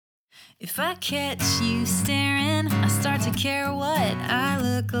If I catch you staring, I start to care what I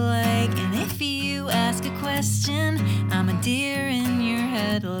look like. And if you ask a question, I'm a deer in your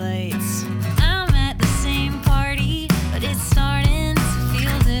headlights. I'm at the same party, but it's starting to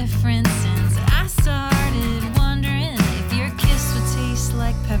feel different since I started wondering if your kiss would taste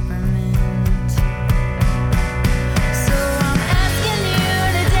like peppermint. So I'm asking you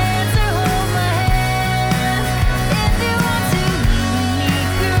to dance or hold my hand. If you want to meet me,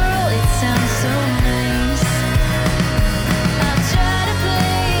 girl, it sounds so nice. I'll try to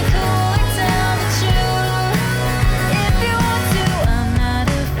play it cool or tell the truth. If you want to, I'm not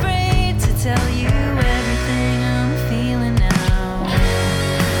afraid to tell you everything I'm feeling now.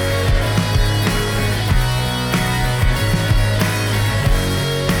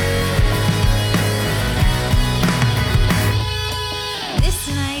 This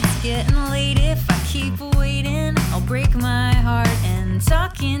night's getting late. If I keep waiting, I'll break my heart. And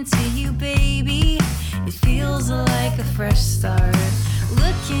talking to you, baby, it feels like a fresh start.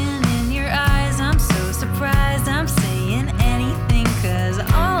 Looking in your eyes, I'm so surprised. I'm saying anything, 'cause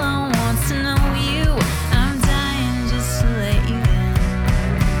all I want's to know you. I'm dying just to let you in.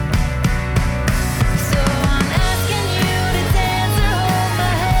 So I'm asking you to dance or hold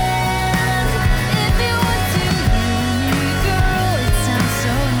my hand. If you want to, you and me, girl, it sounds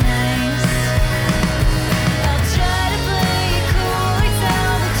so nice. I'll try to play it cool or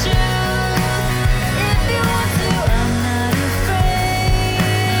tell the truth. If you want to, I'm not afraid.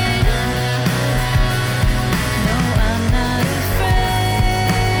 No, I'm not afraid.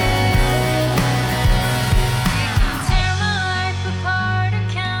 Tear my life apart or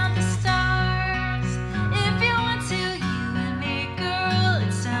count the stars. If you want to, you and me, girl,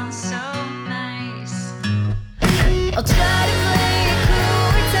 it sounds so nice. I'll try to play it cool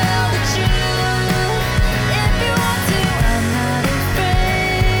or tell the truth. If you want to, I'm not afraid.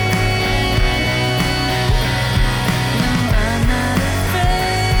 No, I'm not afraid.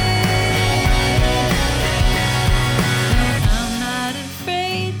 No, I'm not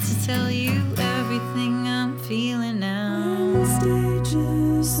afraid to tell you everything I'm feeling now.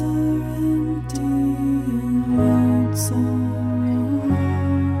 Stages are empty and lights are off.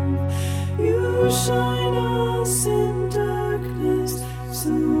 You shine us in darkness, so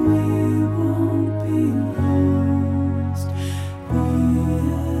we won't be lost. BFF,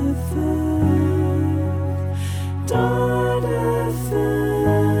 .fm,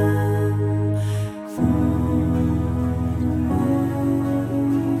 forever.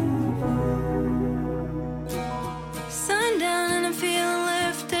 Sundown and I'm feeling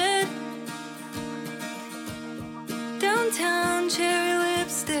lifted. Downtown cherry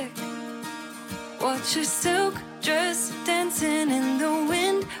lipstick. Watch your silk dress dancing in the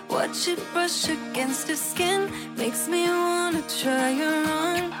wind. Watch it brush against her skin. Makes me wanna try her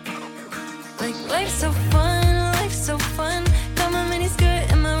on. Like life's so fun, life's so fun. Got my mini skirt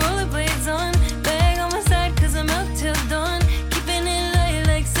and my rollerblades on. Bag on my side 'cause I'm out till dawn. Keeping it light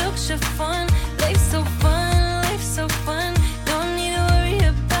like silk chiffon. Life's so fun, life's so fun. Don't need to worry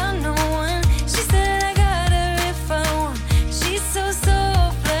about no one. She said I got her if I want. She's so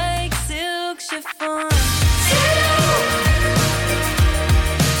soft like silk chiffon.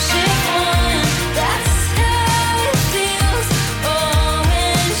 Chiffon, that's how it feels. Oh,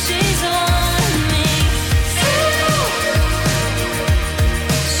 when she's on me.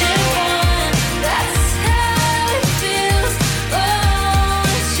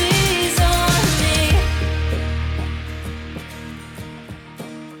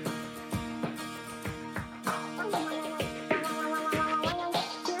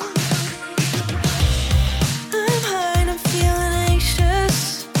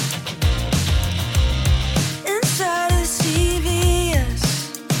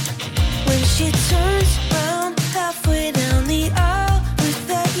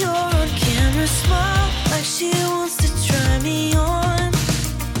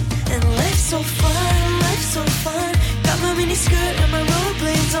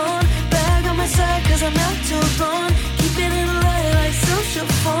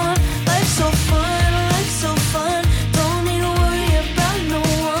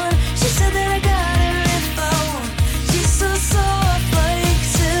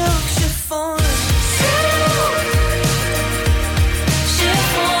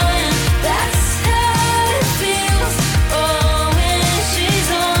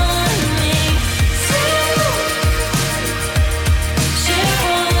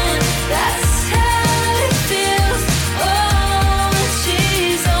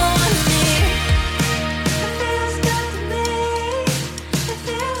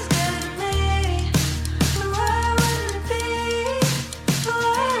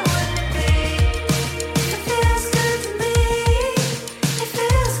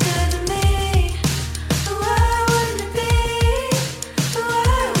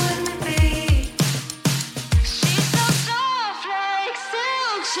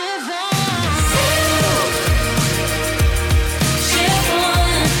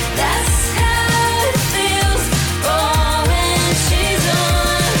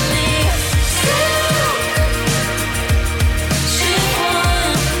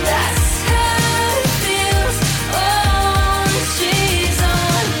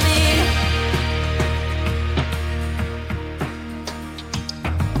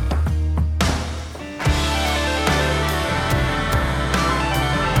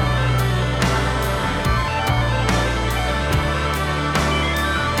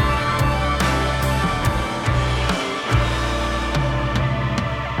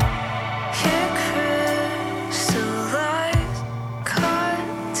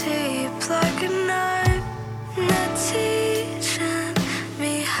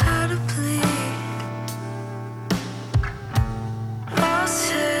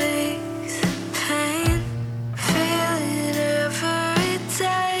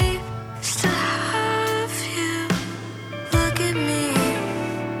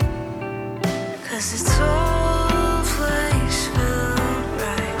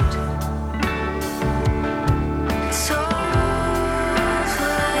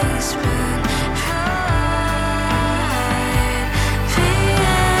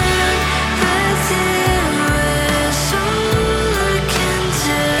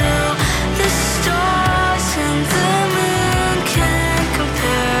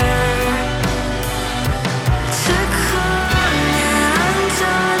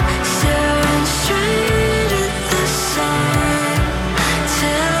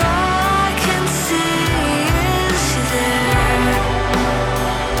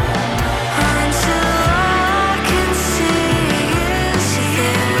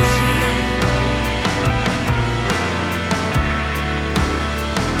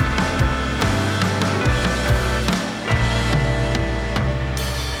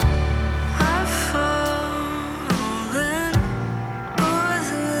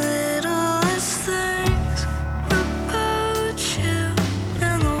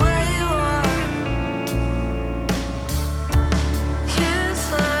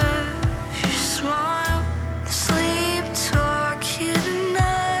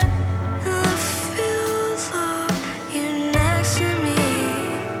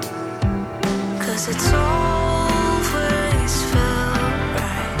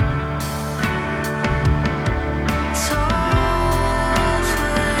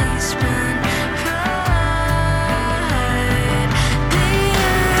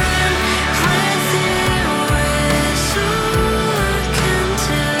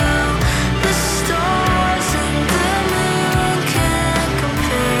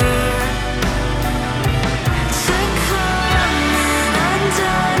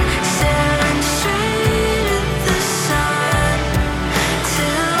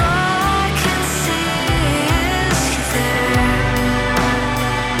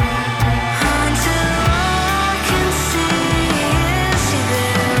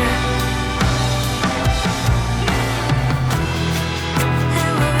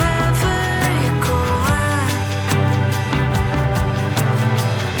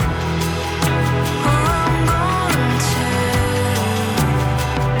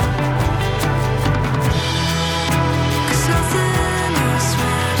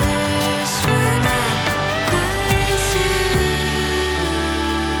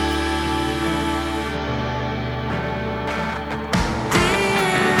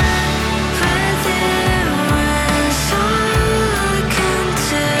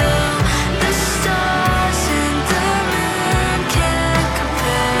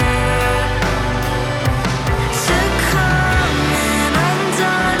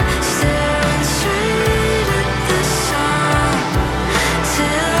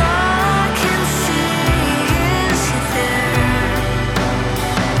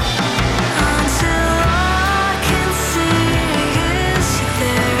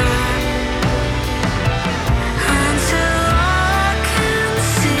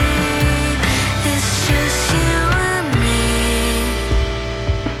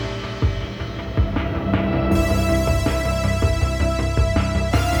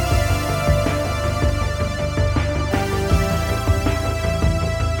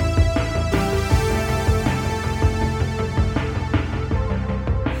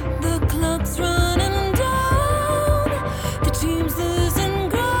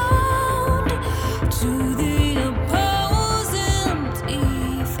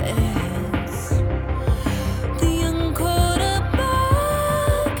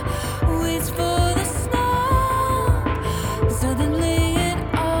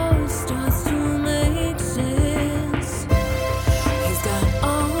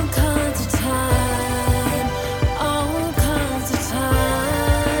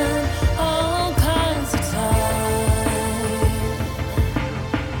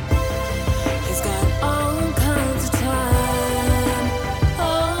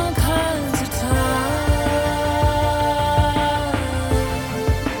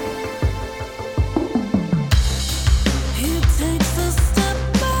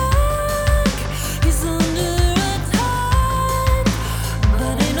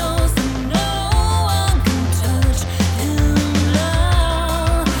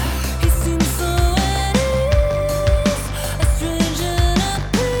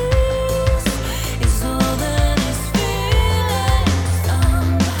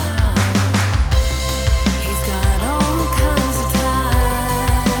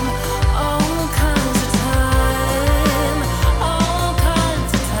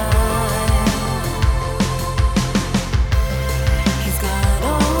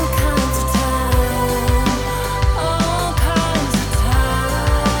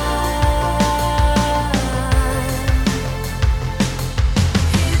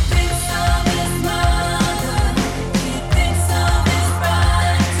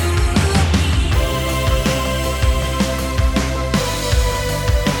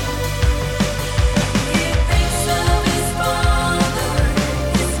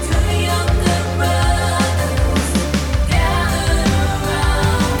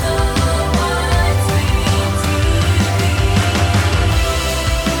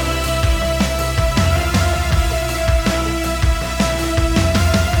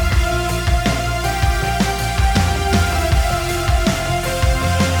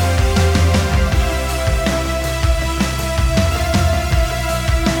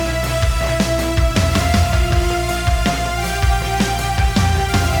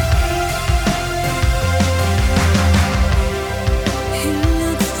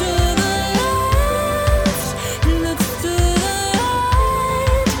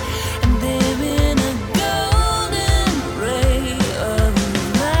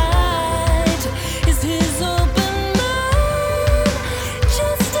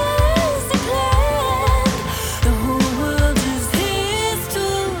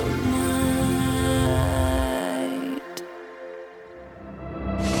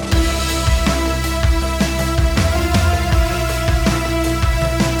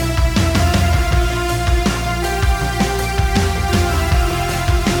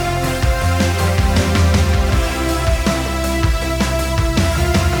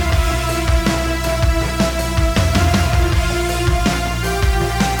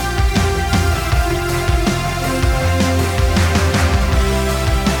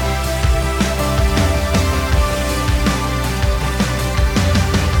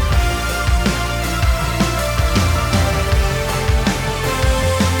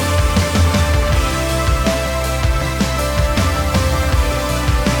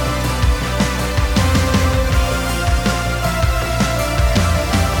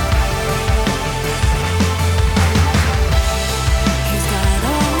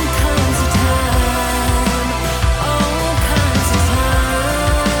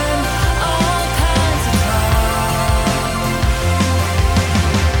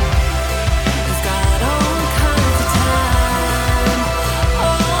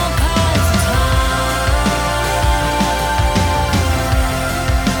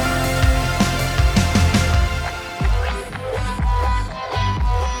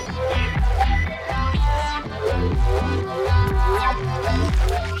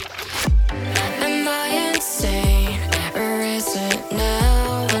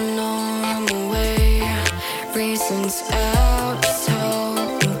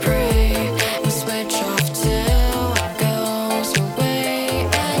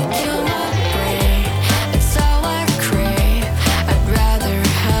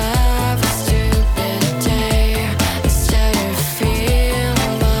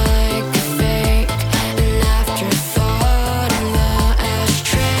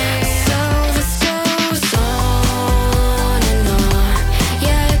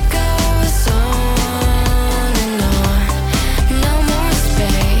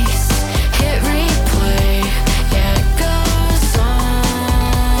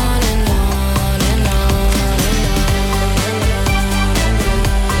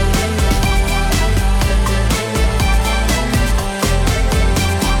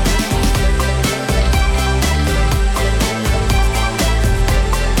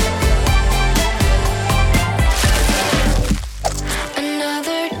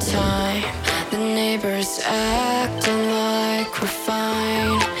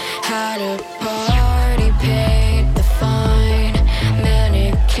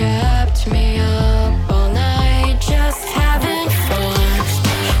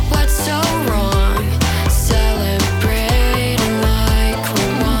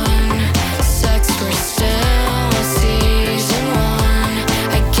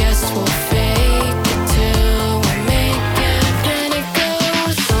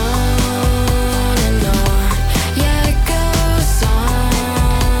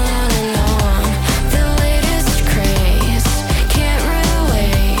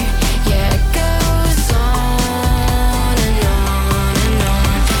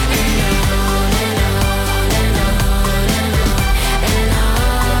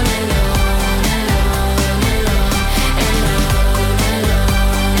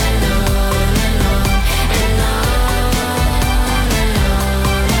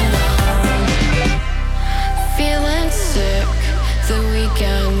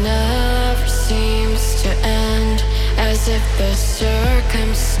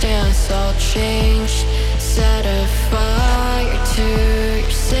 all changed. Set a fire to your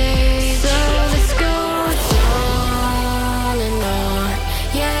stage. So this goes on and on.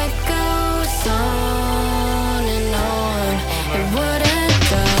 Yeah, it goes on and on. It wouldn't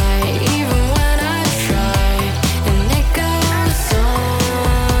die even when I tried. And it goes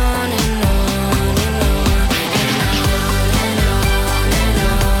on and on and on and on and on and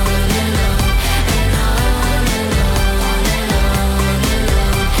on and on and on and on and on and on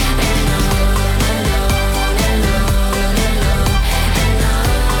and on and on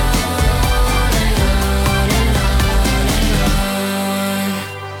and on and on.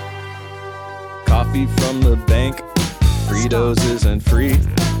 Coffee from the bank, Fritos isn't free.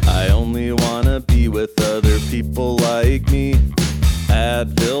 I only wanna be with other people like me.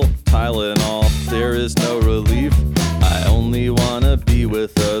 Advil, Tylenol, there is no relief. I only wanna be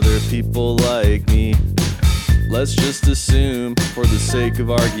with other people like me. Let's just assume, for the sake of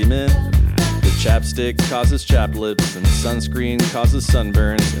argument, that chapstick causes chapped lips, and sunscreen causes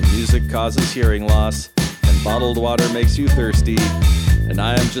sunburns, and music causes hearing loss, and bottled water makes you thirsty. And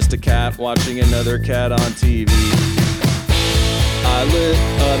I am just a cat watching another cat on TV. I lit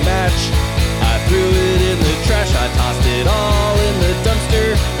a match, I threw it in the trash, I tossed it all in the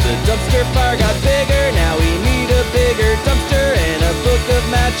dumpster. The dumpster fire got bigger, now we need a bigger dumpster and a book of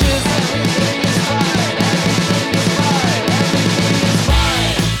matches. Everything is fine, everything is fine, everything is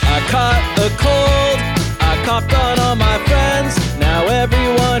fine. I caught a cold, I coughed on all my friends. Now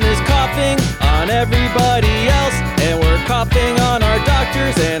everyone is coughing on everybody else, and we're coughing on our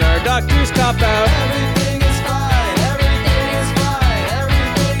doctors, and our doctors cop out. Everything is fine, everything is fine,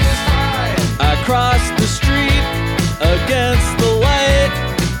 everything is fine. I crossed the street against the light.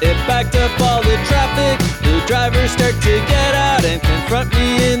 It backed up all the traffic. The drivers start to get out and confront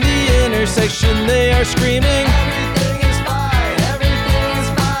me in the intersection. They are screaming, everything is fine, everything is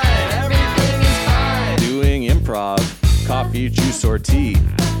fine, everything is fine. Doing improv, coffee, juice, or tea.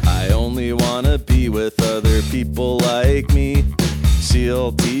 I only wanna be with other people like me.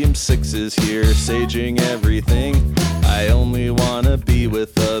 SEAL Team 6 is here, saging everything. I only wanna be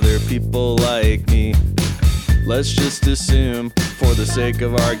with other people like me. Let's just assume, for the sake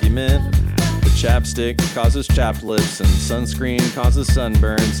of argument, that chapstick causes chapped lips, and sunscreen causes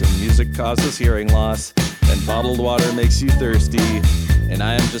sunburns, and music causes hearing loss, and bottled water makes you thirsty. And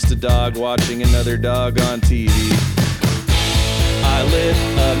I am just a dog watching another dog on TV. I lit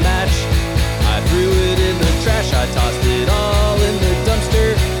a match, I threw it in the trash, I tossed it all in the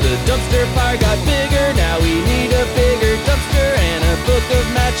dumpster. The dumpster fire got bigger, now we need a bigger dumpster and a book of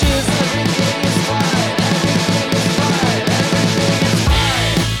matches. Everything is fine, everything is fine, everything is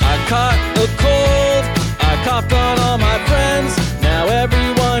fine. I caught a cold, I coughed on all my friends. Now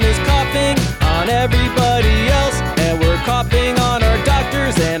everyone is coughing on everybody else, and we're coughing on our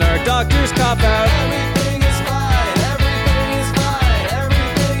doctors, and our doctors cop out. Everything is fine, everything is fine,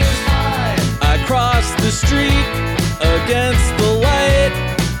 everything is fine. I crossed the street against the light.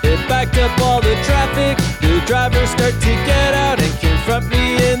 It backed up all the traffic. The drivers start to get out and confront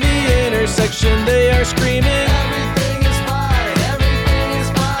me in the intersection. They are screaming, everything is fine, everything is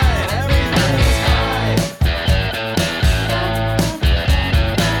fine, everything is fine.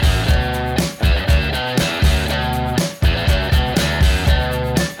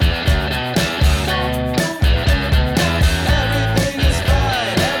 Everything is fine, everything is fine,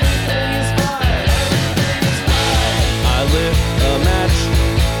 everything is fine. I lit a match,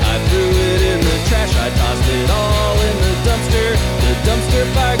 I threw it in the trash, I tossed it all in the dumpster. The dumpster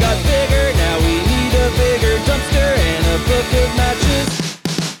fire got bigger, now we need a bigger dumpster and a book of matches.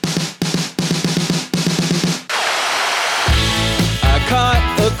 I caught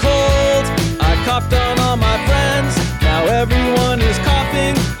a cold, I coughed on all my friends. Now everyone is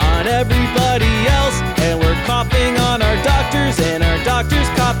coughing on everybody else, and we're coughing on our doctors, and our doctors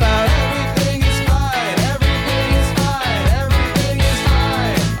cop out. Everything is fine, everything is fine, everything is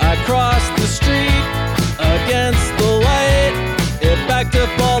fine. I crossed the street against the light. It backed up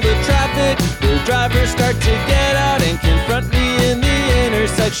all the traffic. The drivers start to get out and confront me in the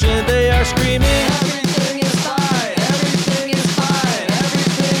intersection. They are screaming, everything is fine, everything is fine,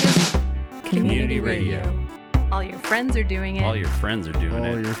 everything is. Community radio. All your friends are doing it. All your friends are doing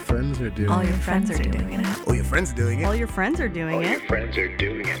All it. your friends are doing All it. your friends are doing it. All your friends are doing it. All your friends are doing it. Friends are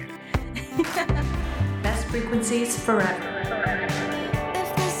doing it. Best frequencies forever.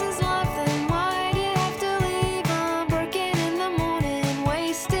 If this is love, then why do you have to leave? I'm working in the morning,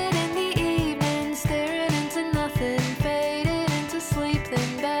 wasted in the evening, staring into nothing, faded into sleep,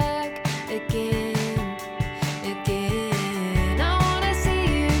 then back again, again. I wanna see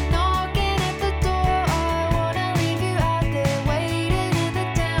you knocking at the door. I wanna leave you out there waiting in the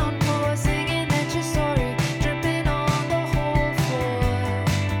downpour.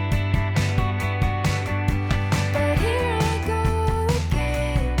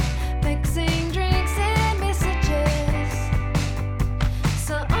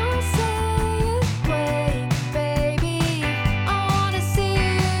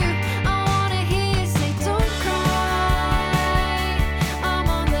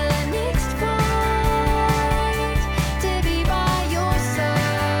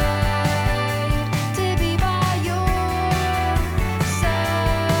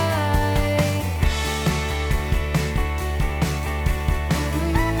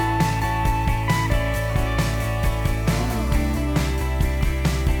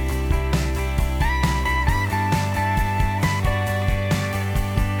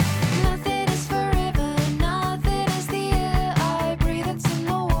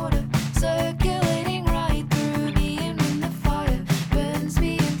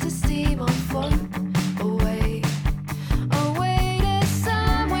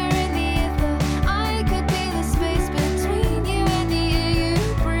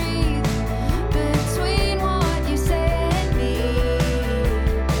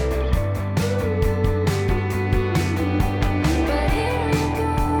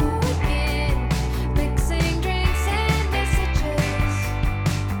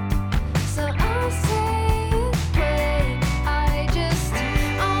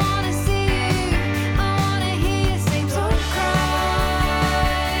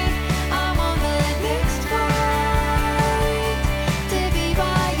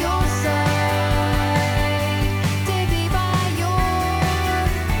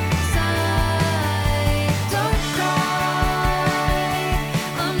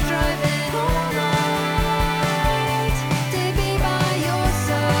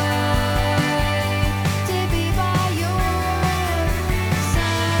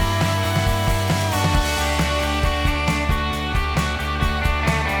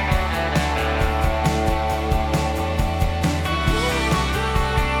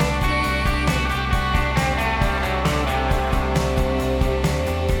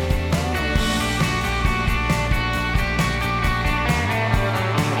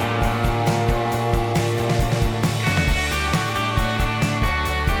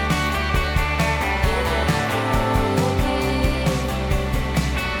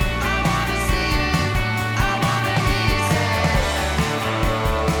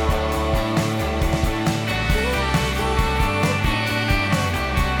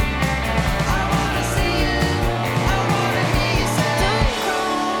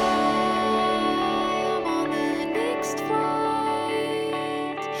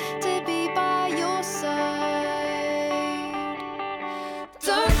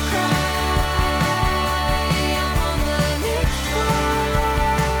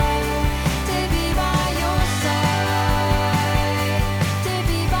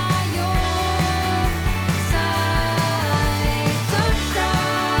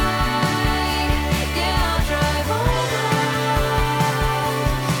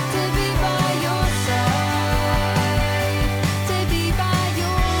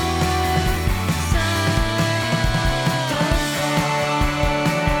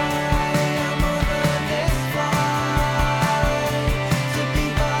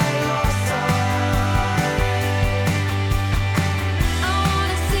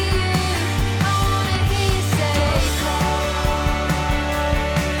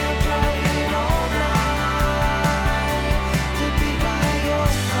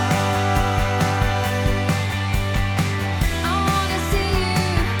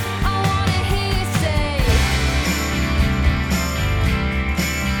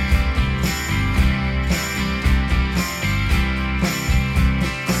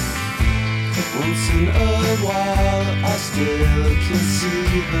 Once in a while I still can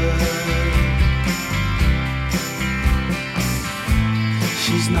see her.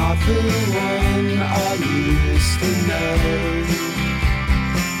 She's not the one I used to know.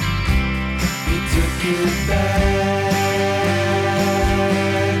 You took it back.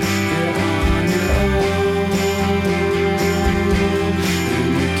 You're on your own, and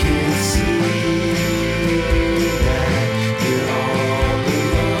you can't see that you're all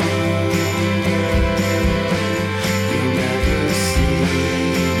alone. You'll never see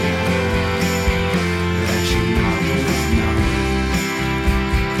now that you're not worth knowing.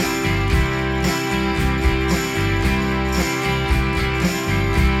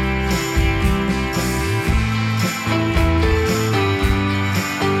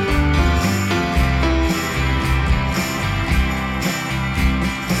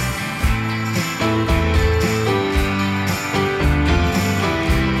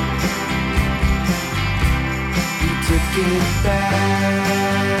 Get back,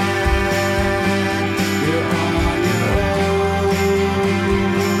 you're on your own,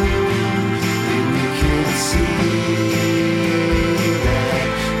 and you can't see that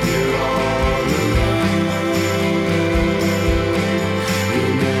you're all alone.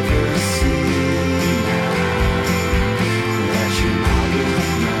 You'll never see now that you're not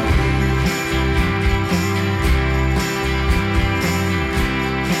worth knowing.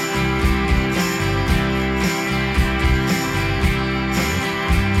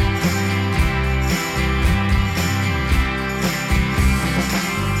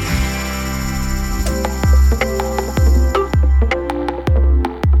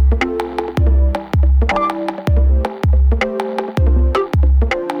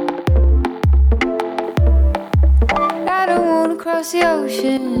 I don't wanna cross the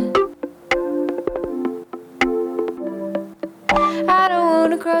ocean. I don't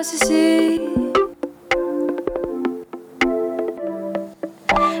wanna cross the sea.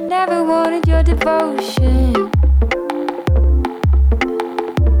 Never wanted your devotion.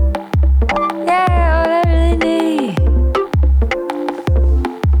 Yeah, all I really need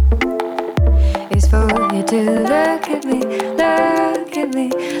is for you to look at me, look at me,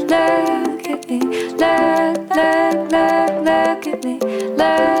 look at me, look at me, look at me,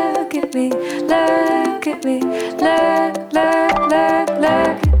 look at me, look at me,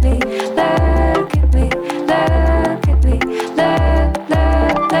 look at me, look at me, look at me,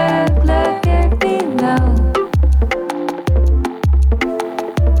 look at me now.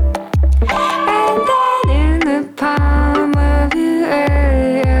 And then in the palm of your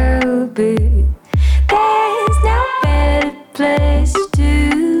LB, there's no better place to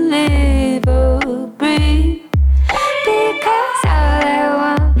live or breathe. Because all I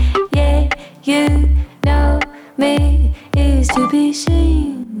want, yeah, you know me, is to be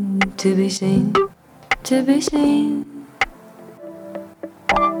seen, to be seen, to be seen.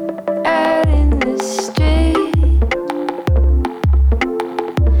 Out in the street,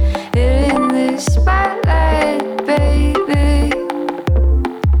 in the spotlight, baby.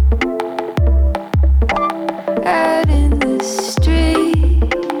 Out in the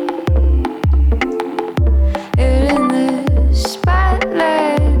street, in the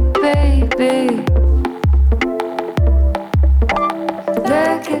spotlight, baby.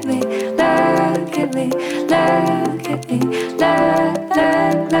 Look at me, look at me, look at me, look at me,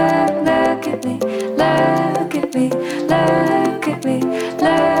 look at me, look at me, look at me,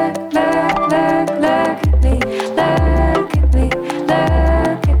 look at me, look at me,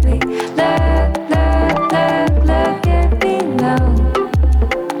 look at me, look at me now.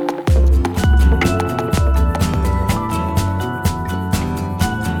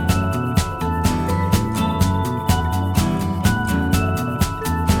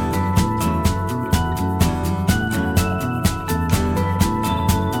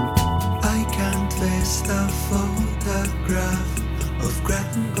 I can't face the photograph of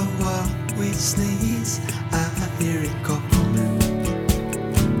Grandpa while we sneeze. I hear it calling.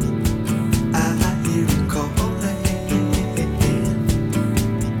 I hear it calling.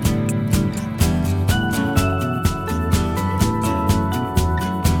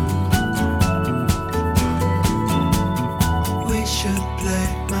 We should play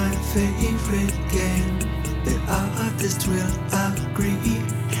my favorite game. The artist will agree.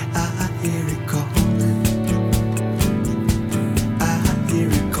 I hear it calling. I hear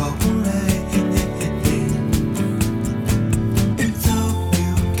it calling. And though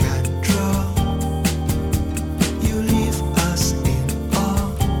you can draw, you leave us in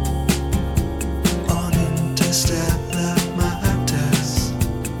awe. On interstellar matters,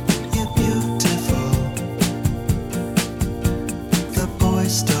 you're beautiful. The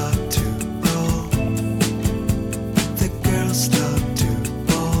boys start to roll.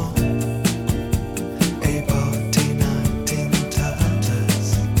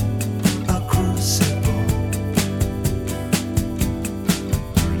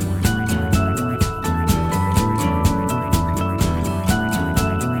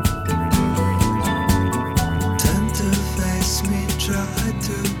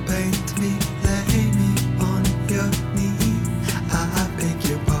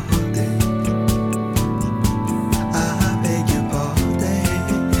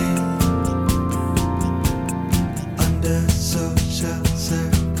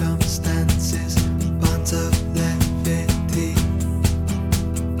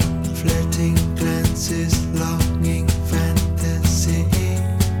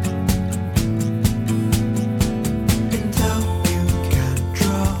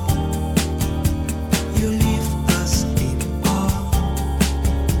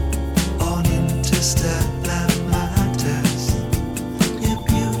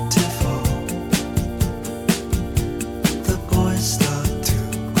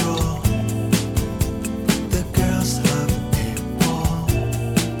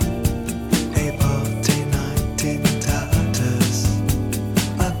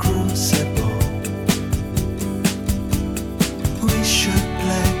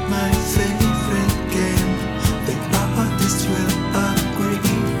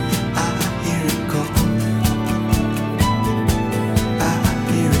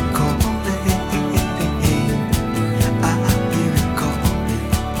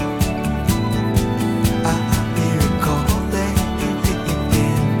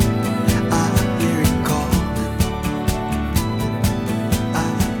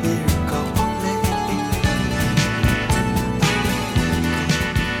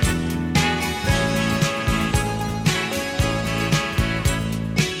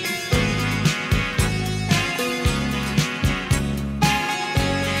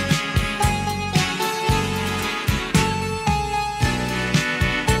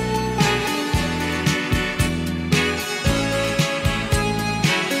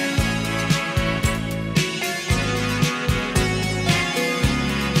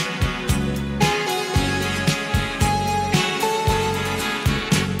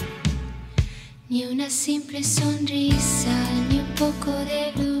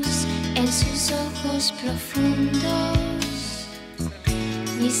 en sus ojos profundos,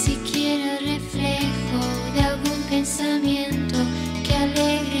 ni siquiera reflejo de algún pensamiento que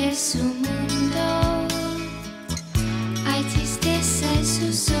alegre su mundo. Hay tristeza en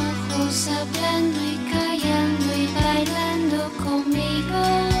sus ojos, hablando y callando y bailando conmigo.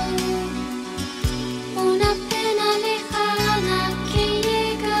 Una pena lejana que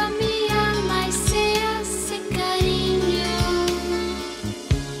llega a mi alma y se hace cariño.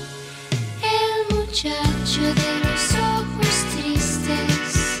 El muchacho de los ojos tristes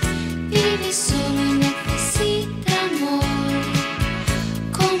vive solo y necesita amor,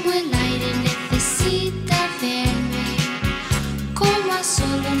 como el aire necesita verme, como a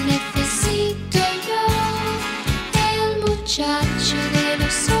solo necesito yo. El muchacho de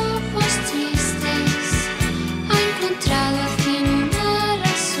los ojos tristes ha encontrado al fin una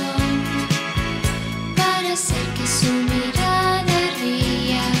razón para hacer que su mirada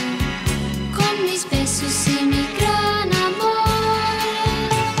ría con mis besos y mi gran amor.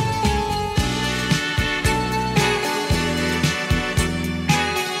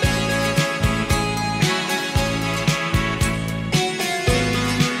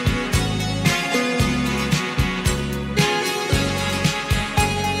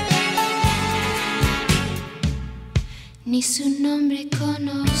 Ni su nombre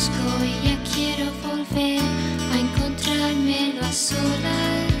conozco y ya quiero volver a encontrármelo a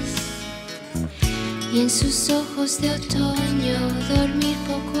solas, y en sus ojos de otoño dormir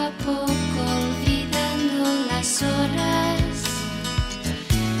poco a poco olvidando las horas.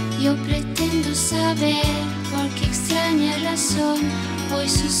 Yo pretendo saber por qué extraña razón hoy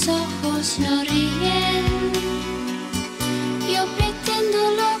sus ojos no ríen. Yo pretendo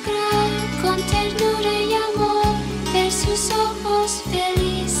lograr con ternura y amor ver sus ojos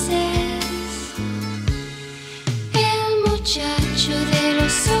felices. El muchacho de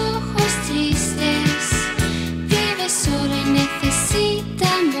los ojos tristes vive solo y necesita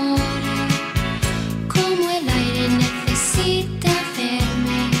amor, como el aire necesita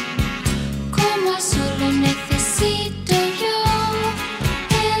verme, como a solo necesito yo.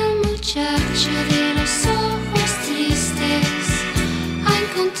 El muchacho de los ojos tristes ha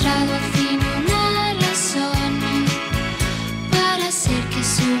encontrado al fin una razón para hacer que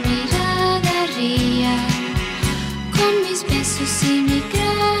su mirada ría con mis besos y mi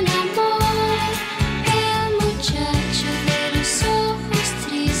gran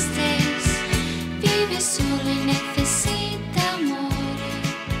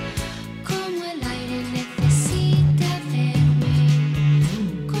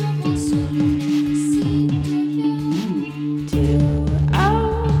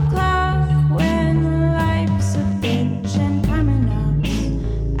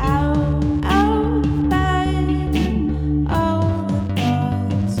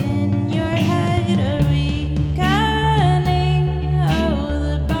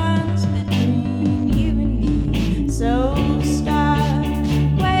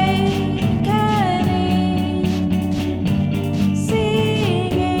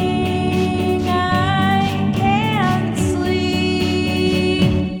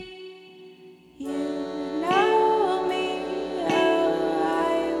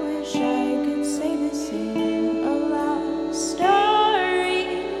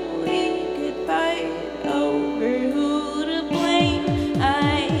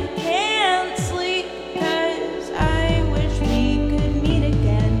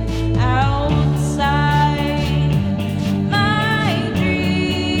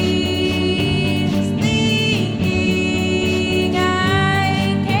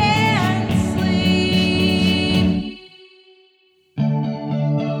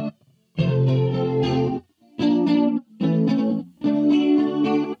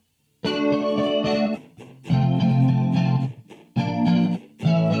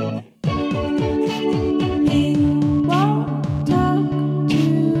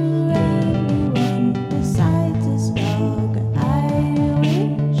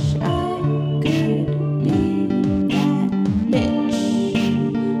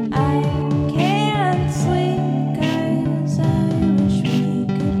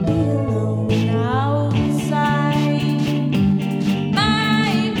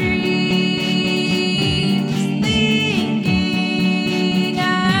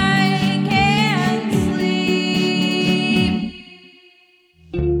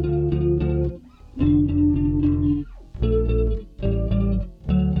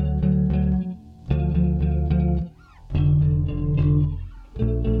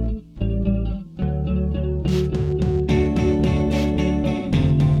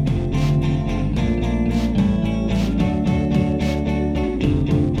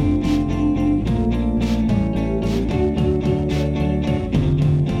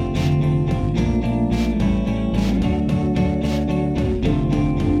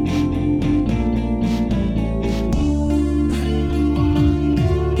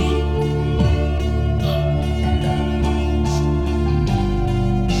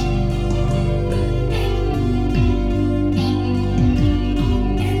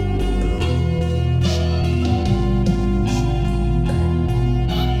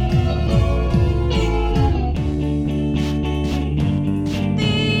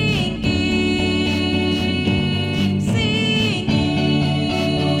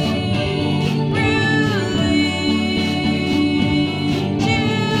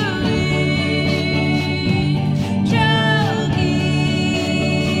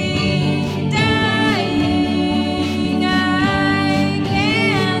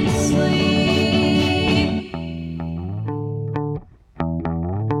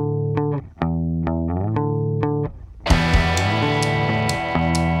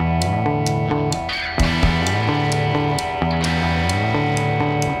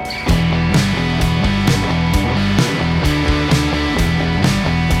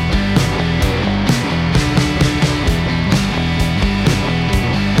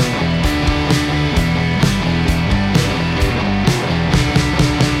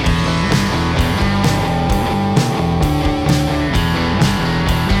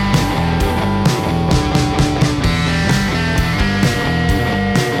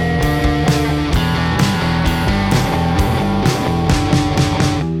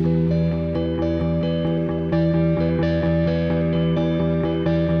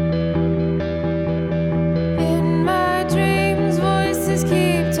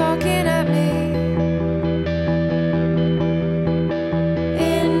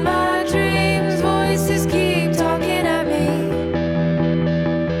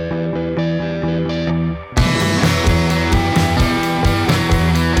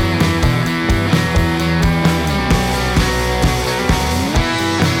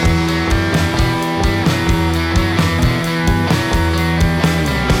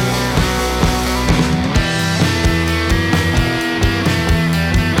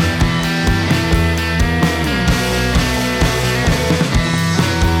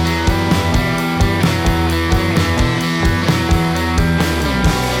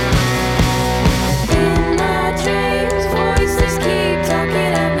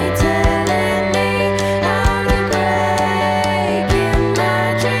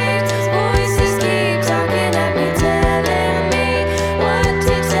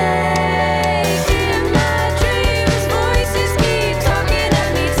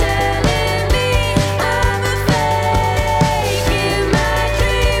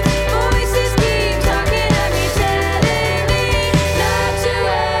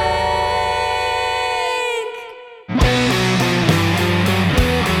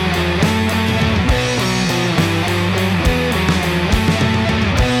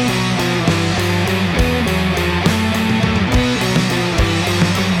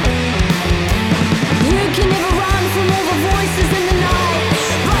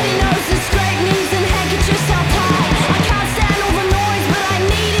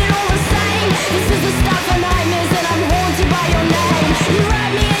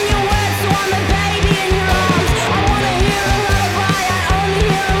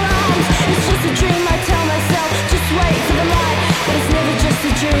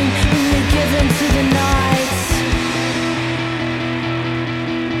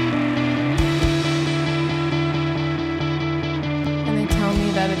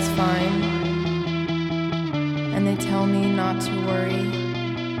it's fine. And they tell me not to worry.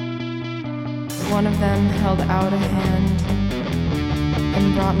 One of them held out a hand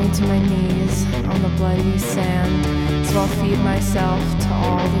and brought me to my knees on the bloody sand. So I'll feed myself to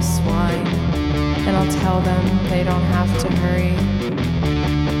all the swine, and I'll tell them they don't have to hurry.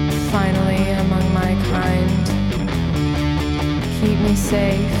 Finally, among my kind, keep me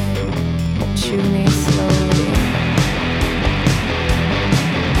safe, but chew me slowly.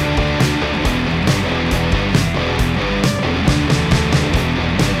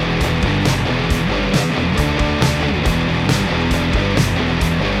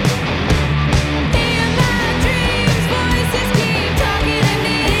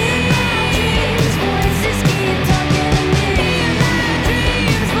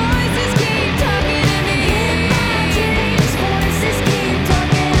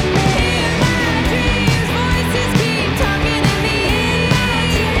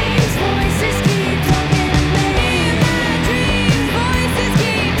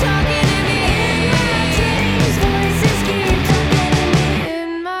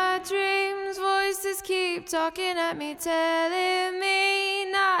 Talking at me, telling me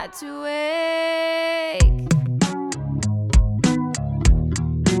not to wake.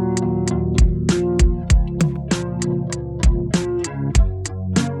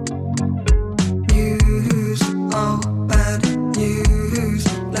 News, oh bad news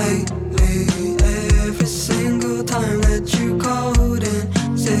lately. Every single time that you called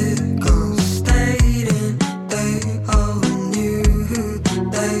in, sickle stayed in. They all knew,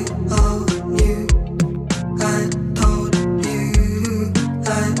 they all knew. I told you,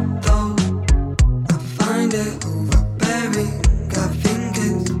 I find it overbearing. I think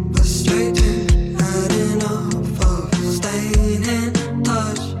it's frustrating. Had enough of staying in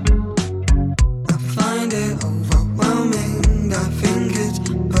touch. I find it overwhelming. I think it's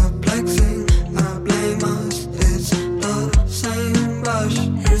perplexing. I blame us, it's the same rush.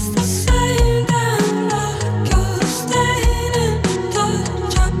 It's the same damn luck. You're staying in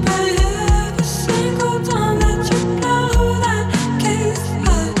touch. I pray every single time that you blow that kiss.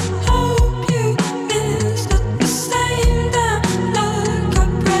 I hope you miss it. The same damn luck. I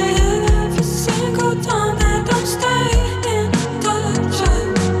pray every single time that I'm staying in touch. I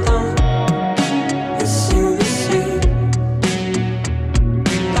don't miss you, miss you.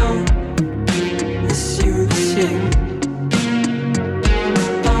 Don't miss you, miss you.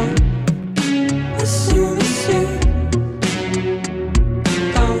 Don't miss you, miss you.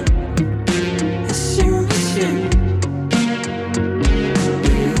 Don't miss you, miss you.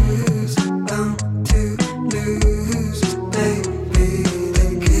 Lose, bound to lose, baby.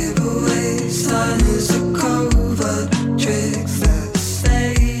 They give away signs of covert tricks that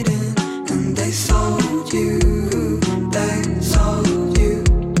stayed in, and they sold you. They sold you.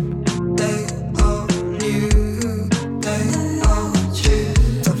 They all knew. They all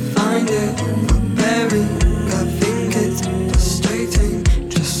choose to find it overbearing. I think it's frustrating.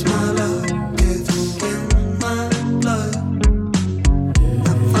 Just my luck, it's in my blood.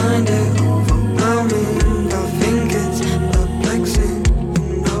 I find it overwhelming. I think it's perplexing.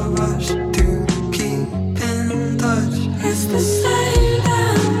 No rush to keep in touch. It's the same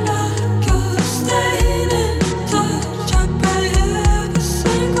damn luck. You're staying in touch. I pray every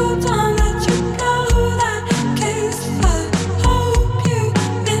single time that you blow that kiss. I hope you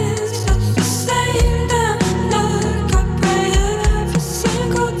miss it. The same damn luck. I pray every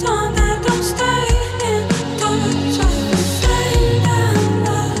single time that I'm staying in touch. The same damn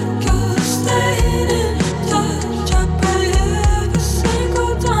luck. You're staying in touch. I pray every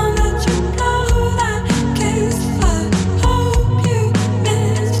single time that you blow that kiss. I hope you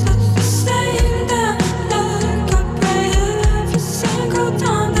miss it. The same damn luck. I pray every single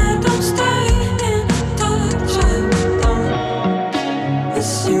time that I'm staying in touch. I don't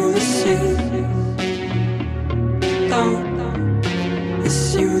miss you, miss you. Don't miss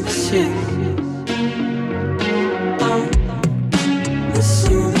you, miss you. Don't miss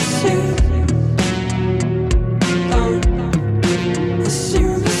you, miss you. Don't miss you,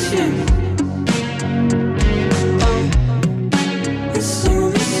 miss you. Don't miss you,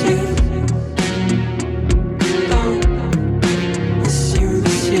 miss you. Don't miss you,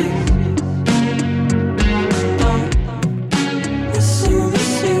 miss you. Don't miss you,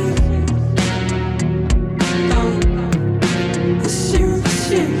 miss you. Don't miss you, miss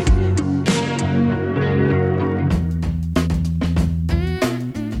you.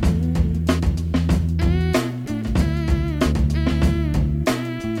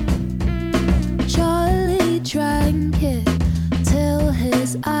 Charlie drank it till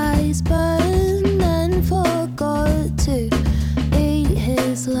his eyes burned, then forgot to eat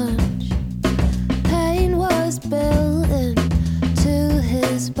his lunch.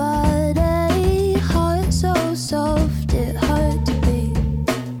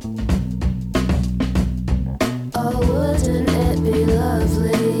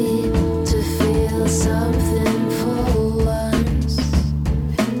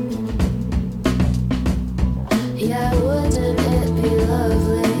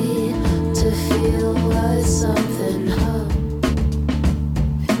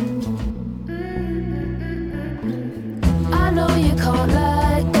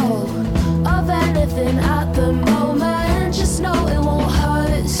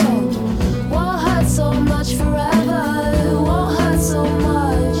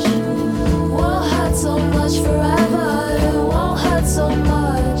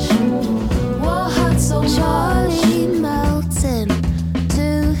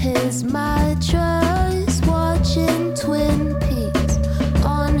 his mattress, watching Twin Peaks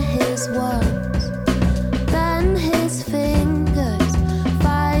on his ones. Then his fingers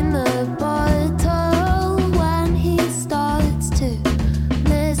find the bottle when he starts to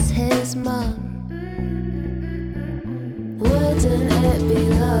miss his mum. Wouldn't it be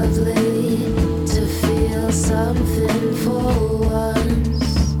lovely to feel something for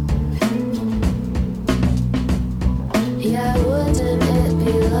once? Yeah, wouldn't it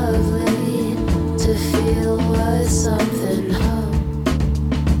be lovely to feel worth something home?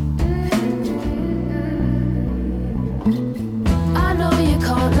 I know you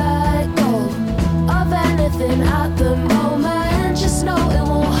can't let go of anything at the moment. Just know it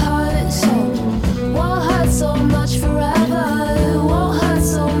won't hurt so, won't hurt so much forever. It won't hurt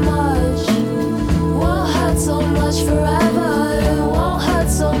so much, won't hurt so much forever. It won't hurt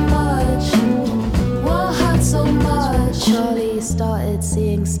so much, won't hurt so much. Charlie started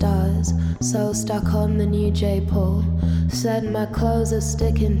seeing stars, so stuck on the new J-pole. Said my clothes are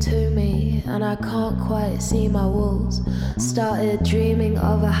sticking to me and I can't quite see my walls. Started dreaming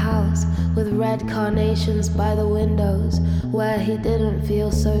of a house with red carnations by the windows, where he didn't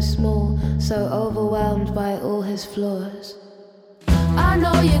feel so small, so overwhelmed by all his flaws. I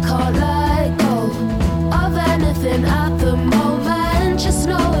know you can't let go of anything at the moment. Just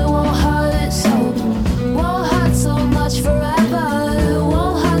know it won't hurt so, won't hurt so much forever. It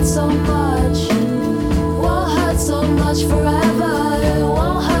won't hurt so much, won't hurt so much forever. It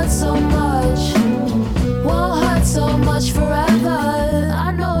won't hurt so much, won't hurt so much forever.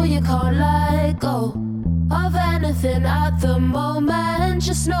 I know you can't let go of anything at the moment.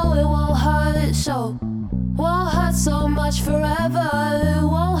 Just know it won't hurt so, won't hurt so much forever. It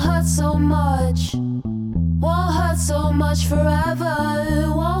won't hurt so much, won't hurt so much forever. It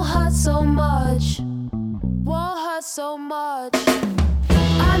won't hurt so much, won't hurt so much.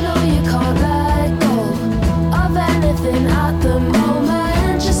 I know you can't let go of anything at the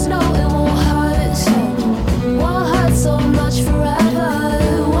moment. Just know it won't hurt so, won't hurt so much forever.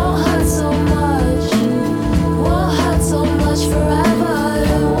 It won't hurt so much, won't hurt so much forever.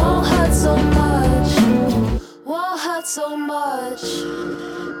 It won't hurt so much, won't hurt so much.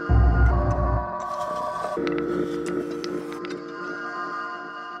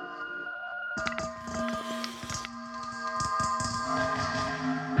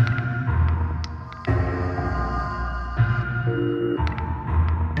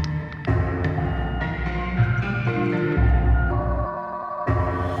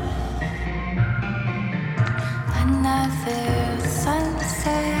 Another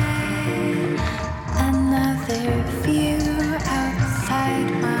sunset, another view outside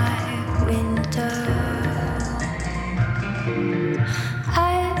my window.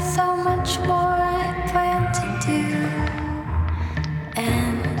 I had so much more I planned to do,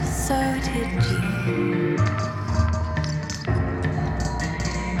 and so did you.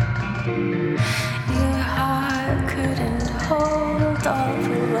 Your heart couldn't hold all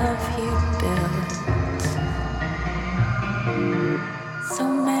the love you built. So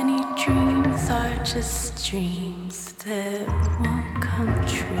many dreams are just dreams that won't come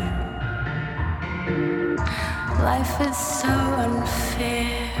true. Life is so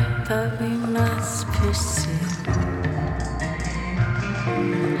unfair, but we must pursue.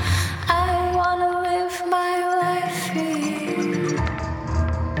 I wanna live my life for you,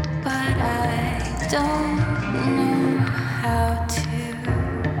 but I don't know how to.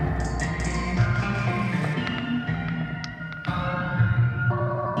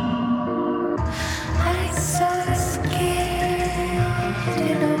 So scared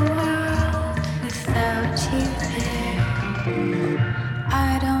in a world without you there.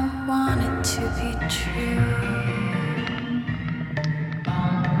 I don't want it to be true.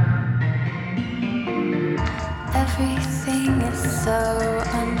 Everything is so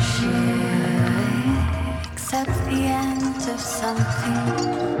unsure, except the end of something.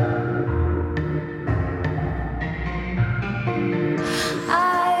 I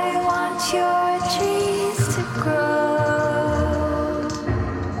want your trees to grow.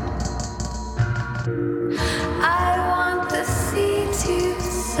 I want the sea to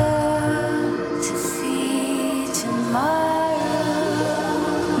sow, to see tomorrow.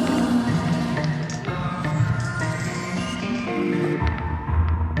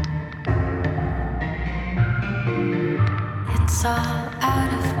 It's all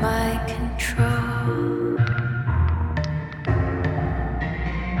out of my control.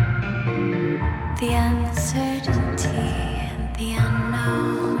 The uncertainty and the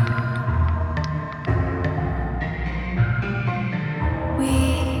unknown. We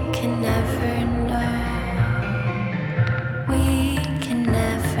can never know. We can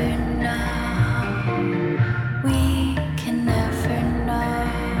never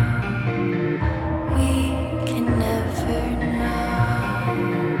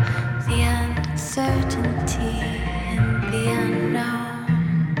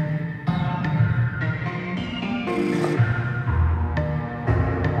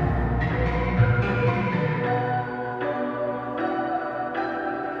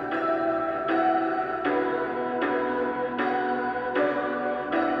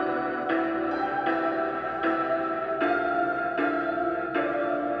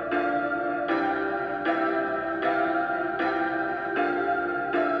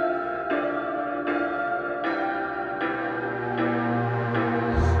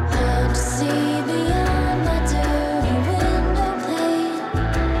Say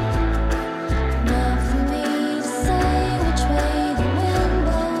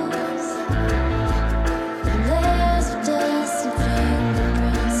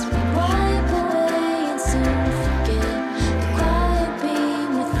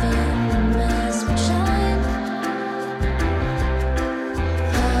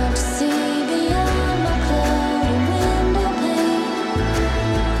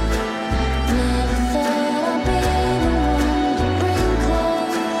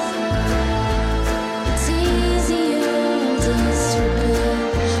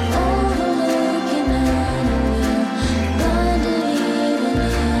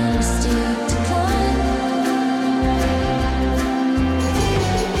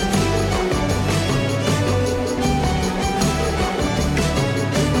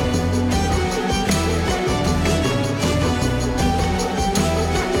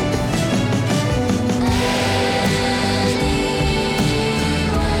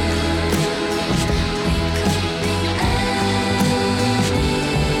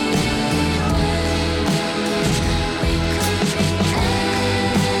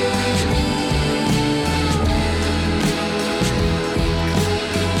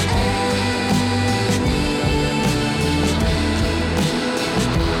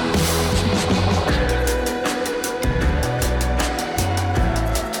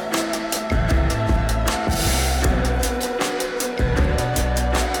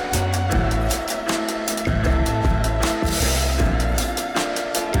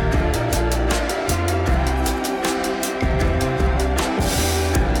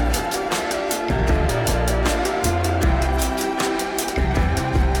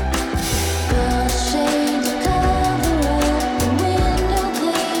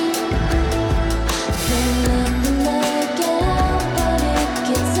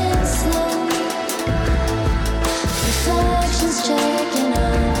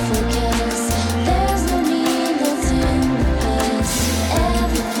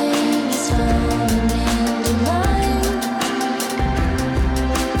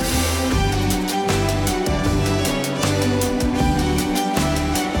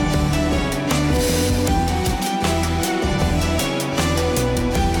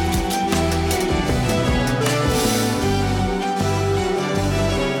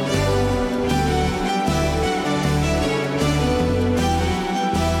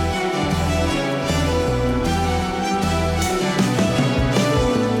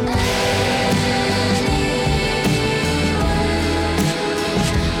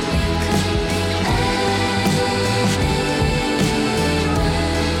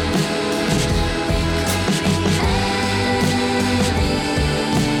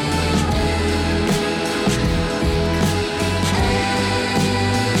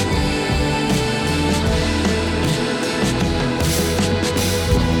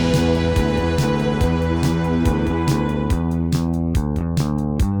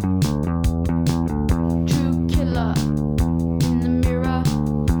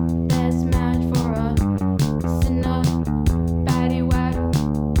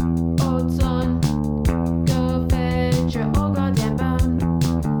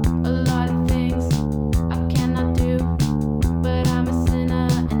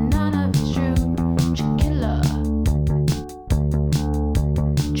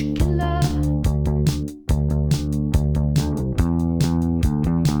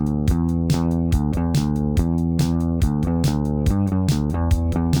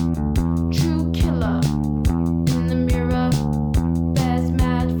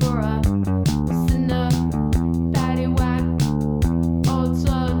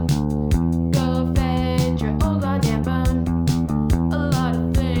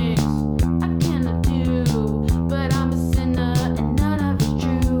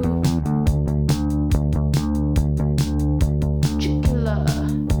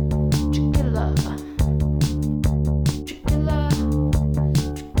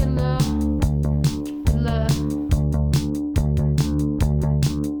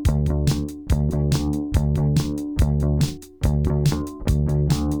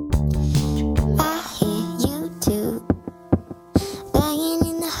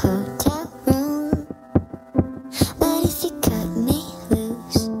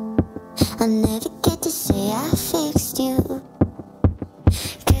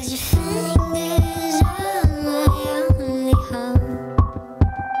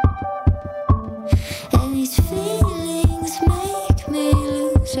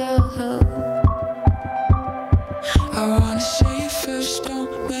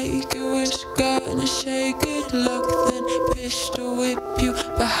good luck, then pistol whip you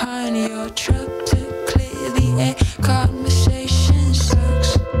behind your truck to clear the air. Conversation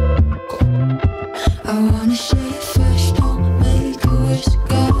sucks. I wanna say it first, don't make it worse.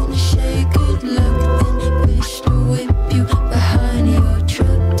 Gotta say good luck, then pistol whip you behind your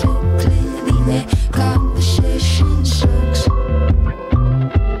truck to clear the air. Conversation sucks.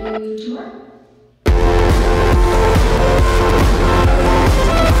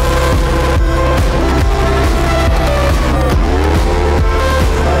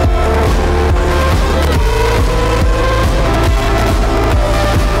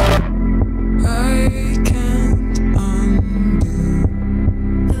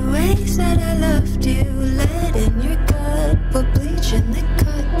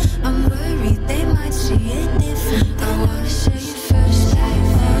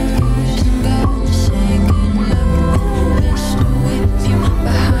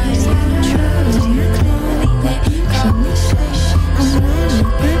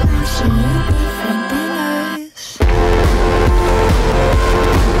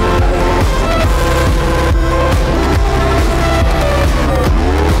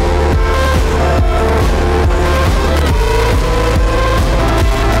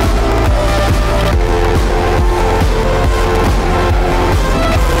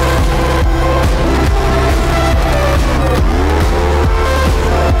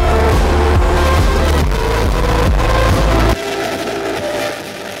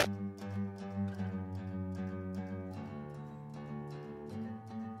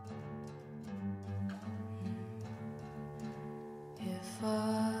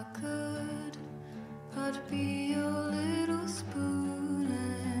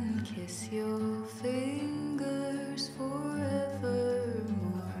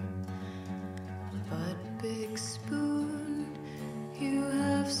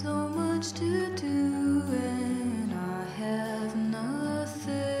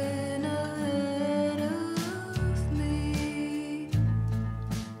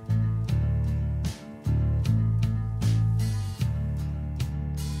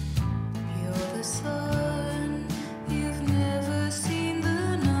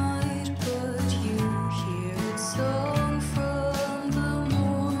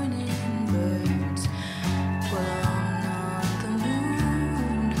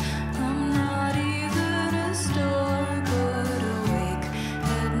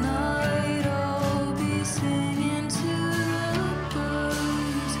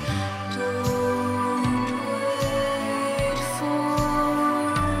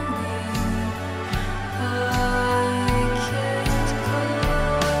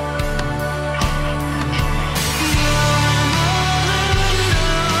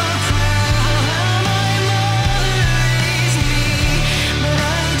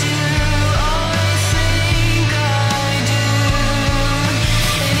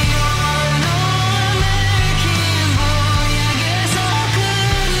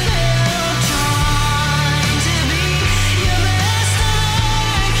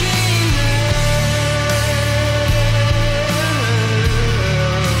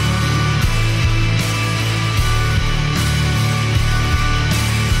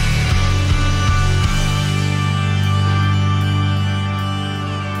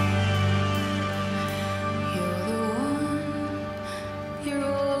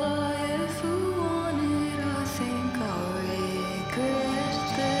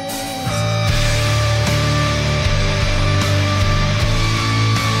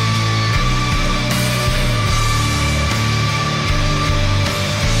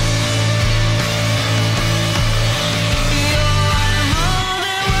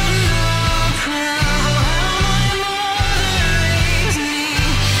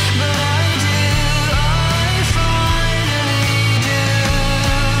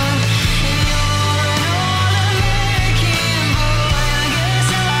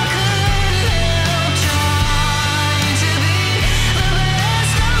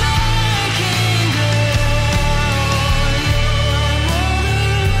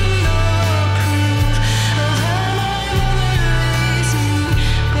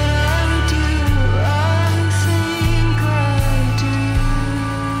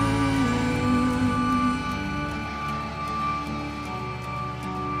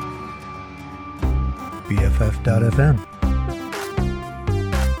 BFF.fm.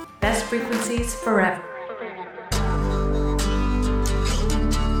 Best frequencies forever.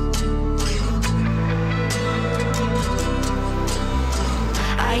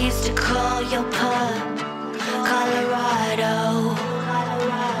 I used to call your pub Colorado.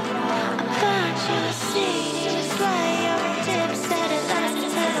 I thought you'd see you slay your tips at 11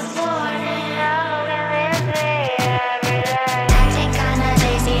 to the morning. How can this be every day?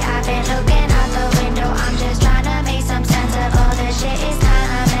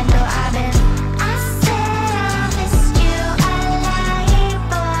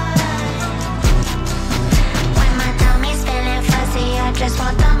 just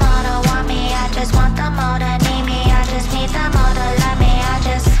want them all to want me. I just want them all to need me. I just need them all to love me.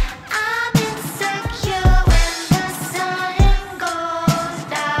 I'm insecure when the sun goes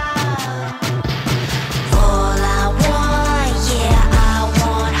down. All I want, yeah, I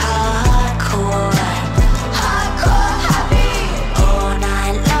want hardcore. Hardcore happy. All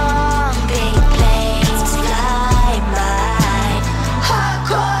night long, big planes fly by.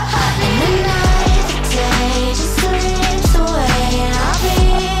 Hardcore happy. And the night, the day just slips away, and I'll be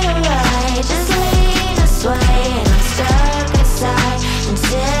alright. Just lead us way, and I'm stuck inside. I'm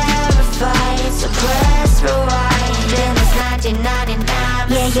terrified, so press rewind. And it's 1999.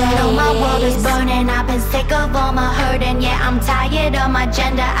 Yeah, you know my world is burning. I've been sick of all my hurting. Yeah, I'm tired of my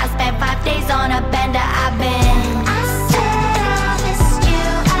gender. I spent 5 days on a bender. I said I missed you,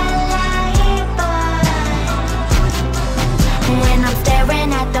 I lied, but when I'm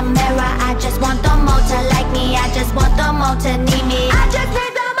staring at the mirror, I just want them all to like me. I just want them all to need me. I just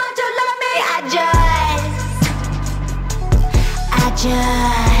need them all to love me.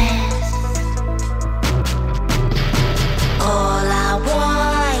 All I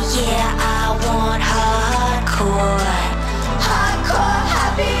want, yeah, I want hardcore. Hardcore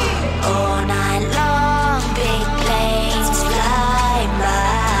happy. All night long, big planes fly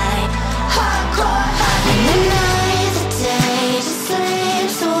by. Hardcore happy. And the night, the day just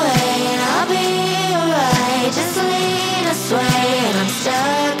slips away, and I'll be alright. Just lead us way, and I'm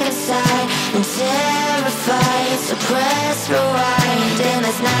stuck inside. I'm terrified, so press rewind. And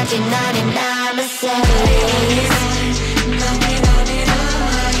it's 1999 Mercedes.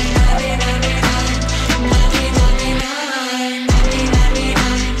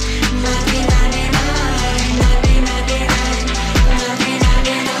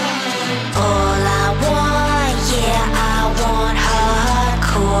 All I want, yeah, I want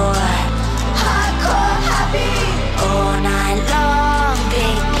hardcore. Hardcore happy. All night long,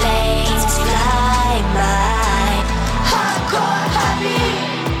 big planes fly by. Hardcore happy.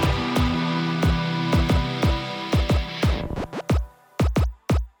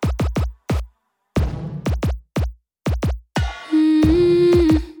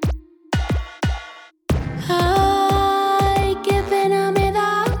 Ay, qué pena me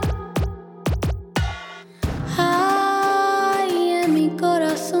da. Ay, en mi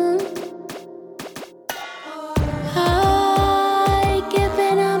corazón. Ay, qué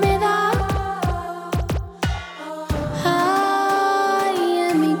pena me da. Ay,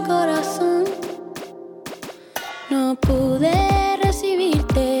 en mi corazón. No pude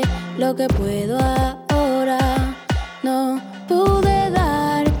recibirte lo que puedo ahora. No pude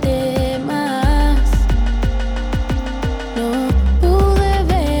darte más. No pude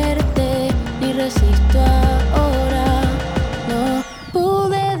verte ni resisto ahora. No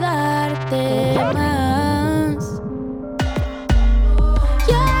pude darte más.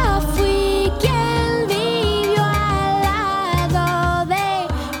 Yo fui quien vivió al lado de.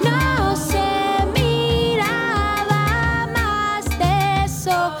 No se miraba más de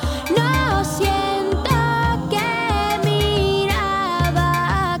eso. No siento que miraba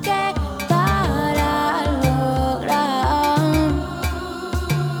que para lograr.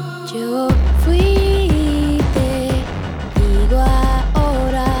 Yo fui, te digo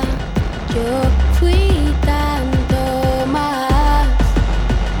ahora. Yo fui tanto más.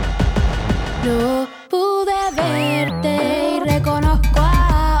 No pude verte y reconozco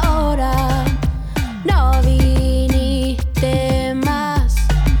ahora. No viniste más.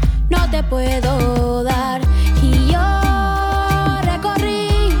 No te puedo dar. Y yo recorrí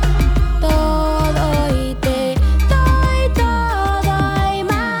todo y te doy todo y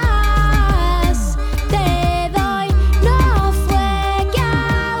más. Te doy. No fue que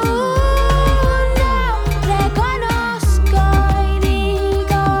aún no reconozco y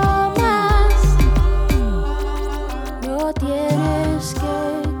digo más.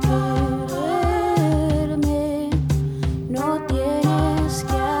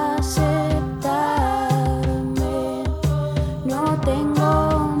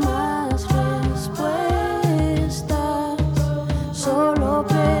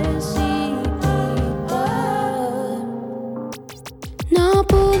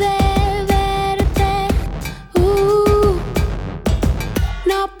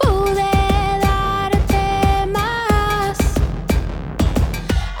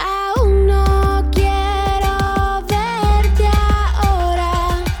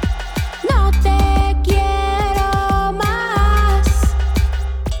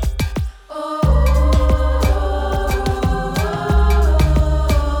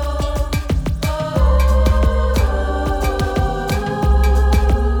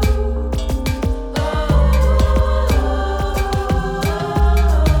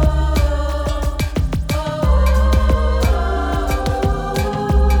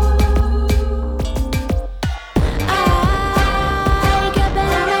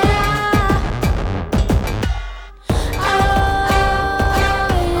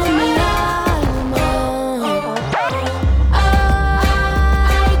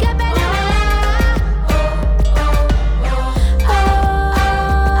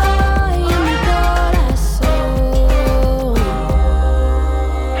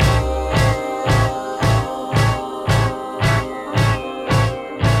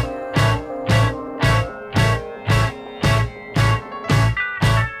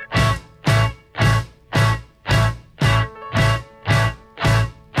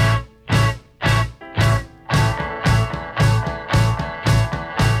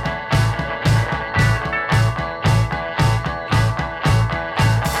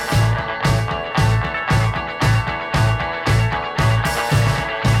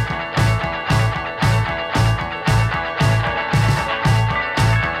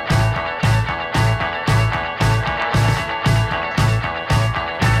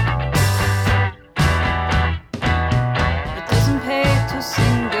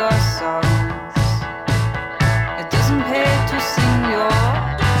 your songs. It doesn't pay to sing your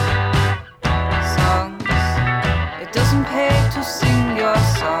songs. It doesn't pay to sing your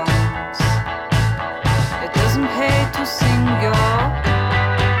songs. It doesn't pay to sing your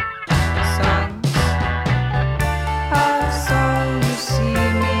songs. I saw you see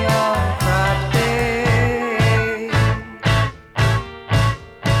me on crap day.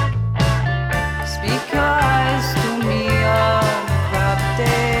 Speak your eyes to me on crap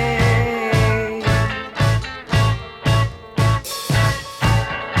day.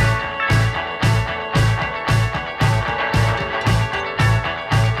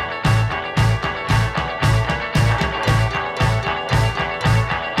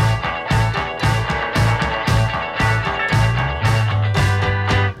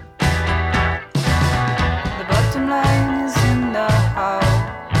 The bottom line is in the how.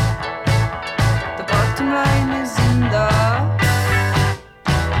 The bottom line is in the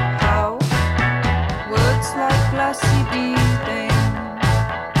how. Words like glassy beading,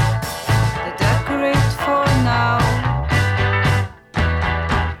 they decorate for now.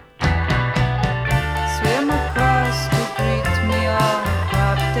 Swim across to greet me on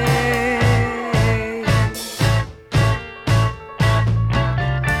crab day.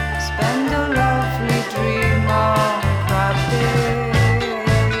 Spend a lovely dream on crab day.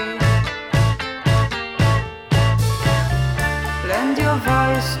 Lend your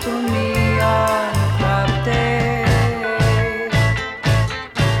voice to me on crab day.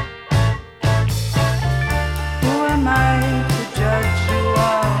 Who am I to judge you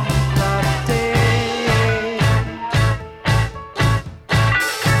on crab day?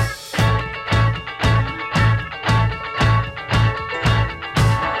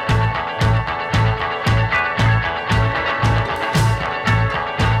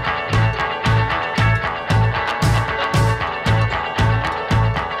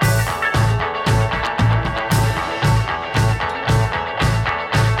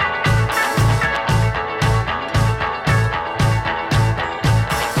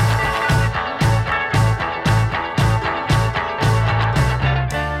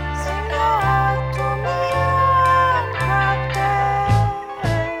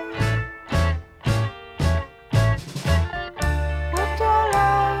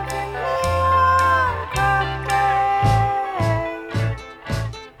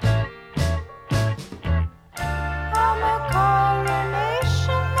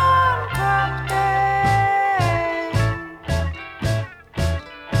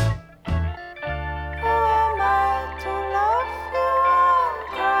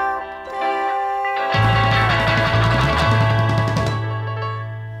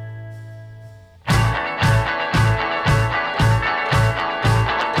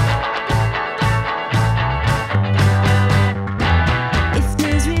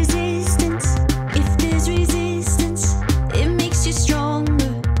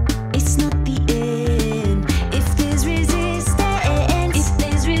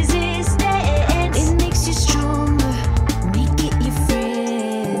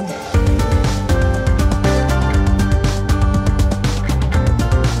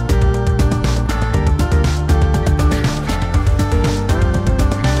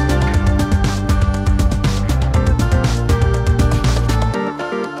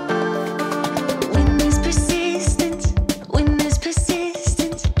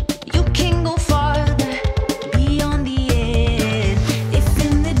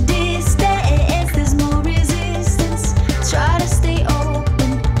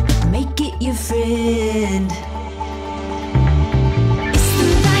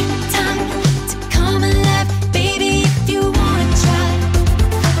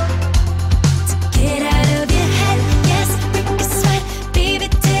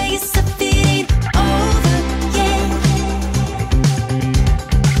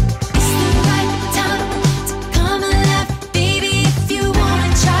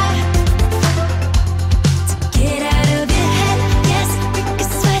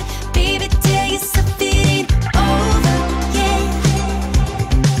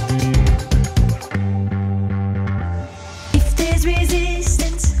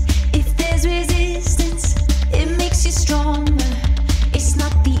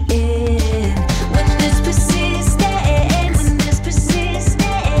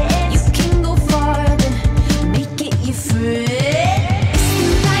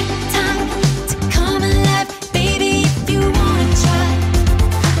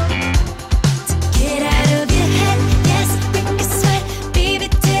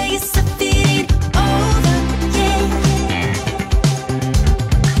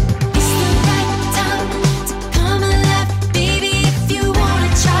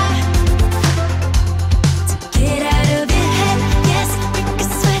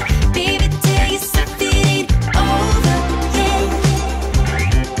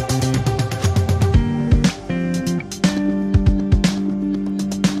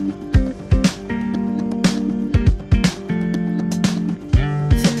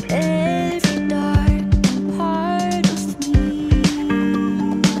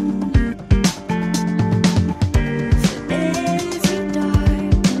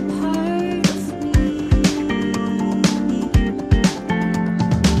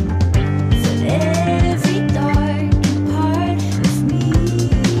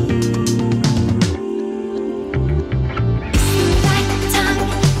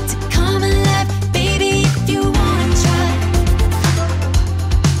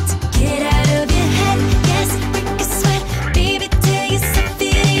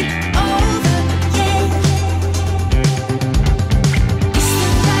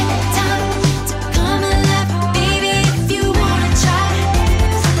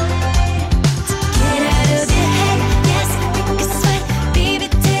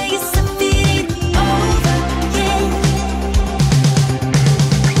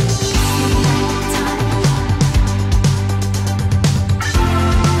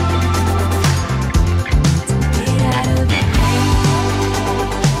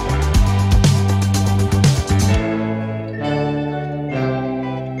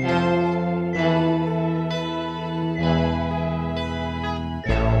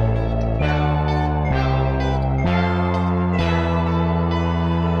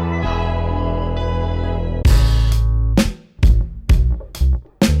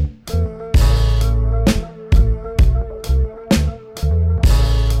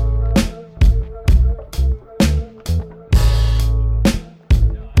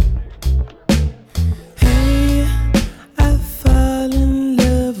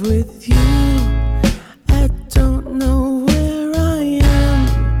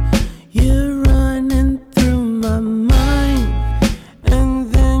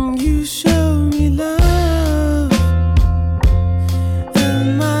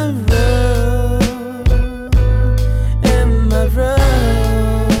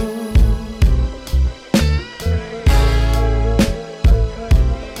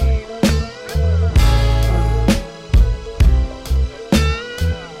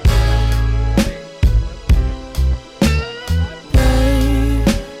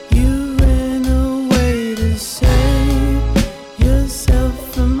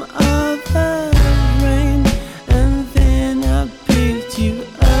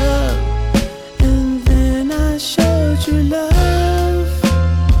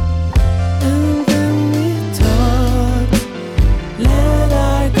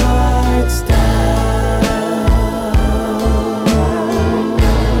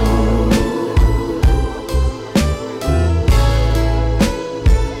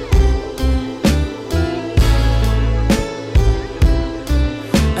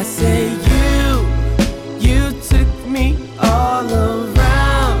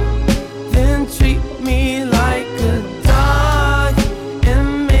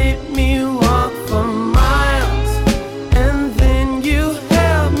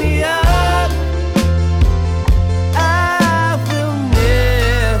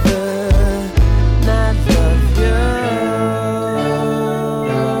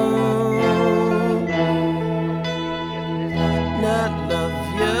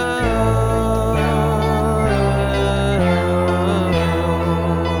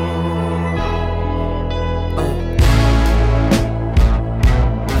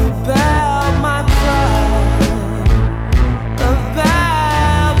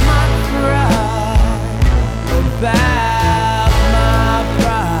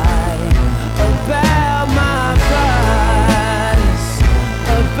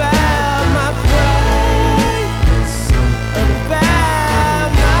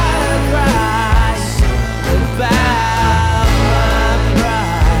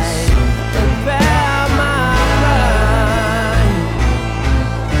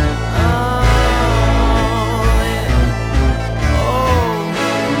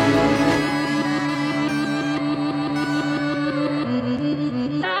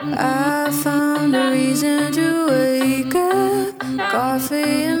 I found a reason to wake up,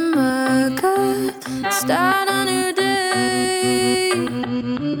 coffee in my cup, start a new day.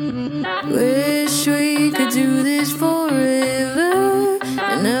 Wish we could do this forever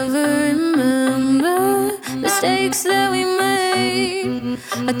and never remember mistakes that we made.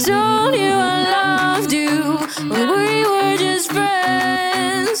 I told you I loved you when we were just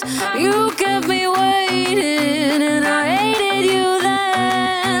friends. You kept me waiting and I hated you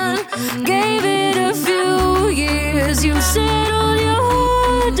then. Gave it a few years, you settled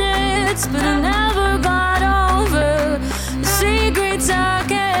your debts, but I never got over the secrets I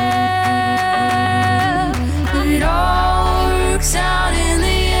kept. It all works out in the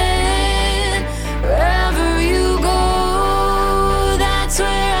end. Wherever you go, that's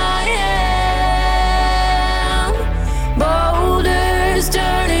where I am. Boulders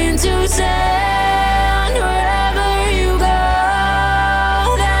turn into sand. Wherever you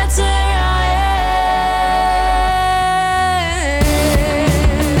go, that's where I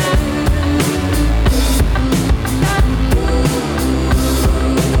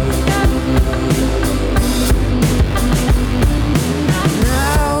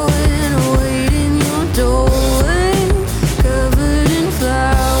Now when I wait in your doorway, covered in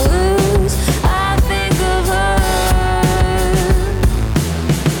flowers, I think of her.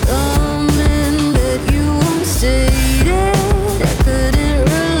 Come and let you unstated. I couldn't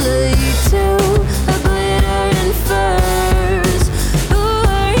relate to a glitter and furs. Who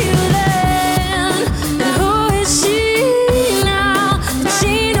were you then? And who is she now? Did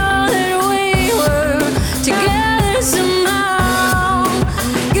she know that we were together somehow?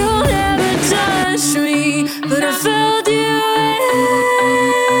 You never touched me, but I felt you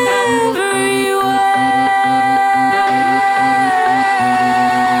everywhere.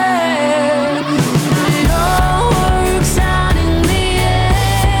 It all works out in the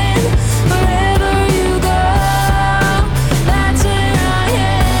end. Wherever you go, that's where I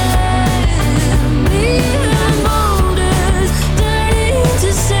am. Even boulders turning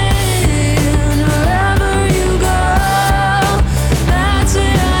to sand. Wherever you go, that's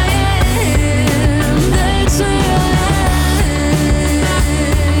where I am. That's where I am.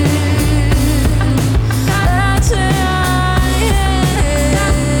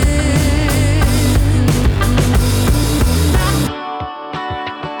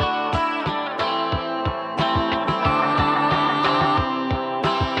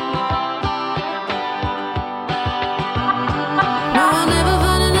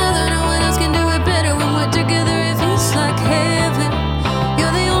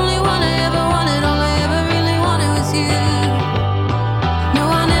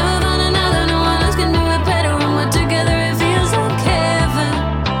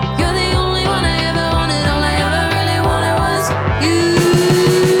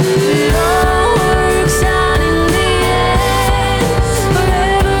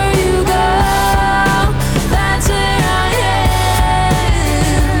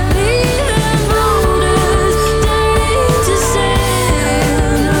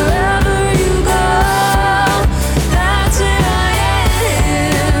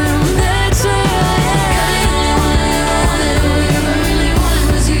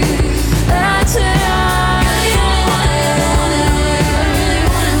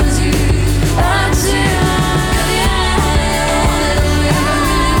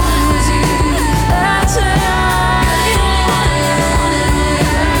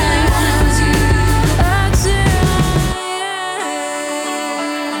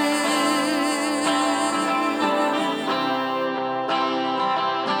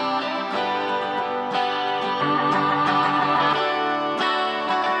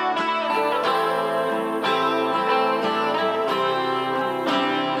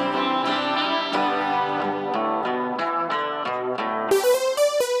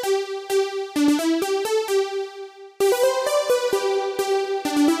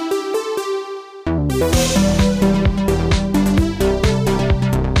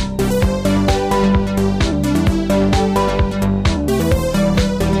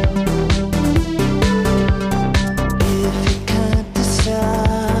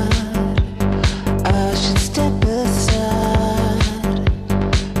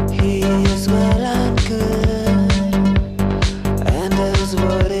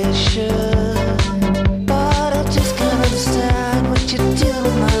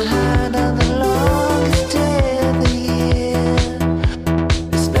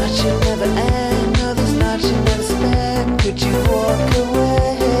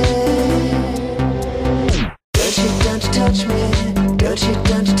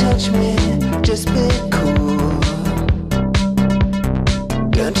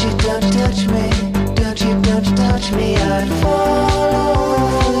 touch me, don't you touch me, I'd fall over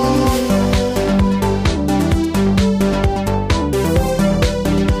for you.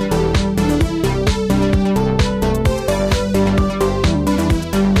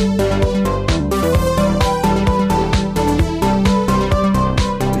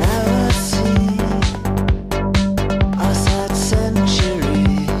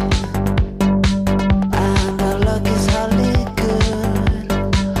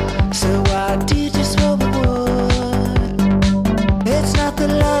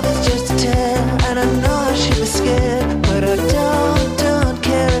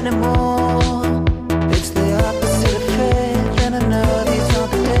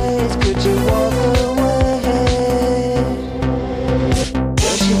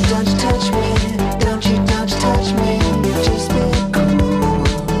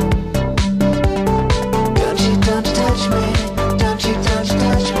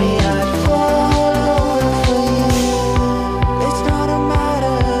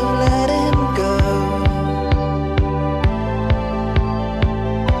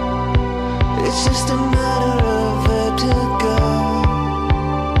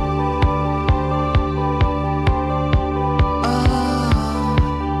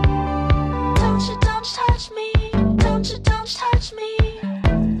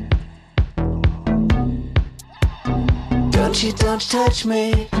 Touch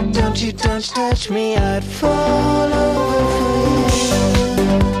me, don't you touch me, I'd fall over for you.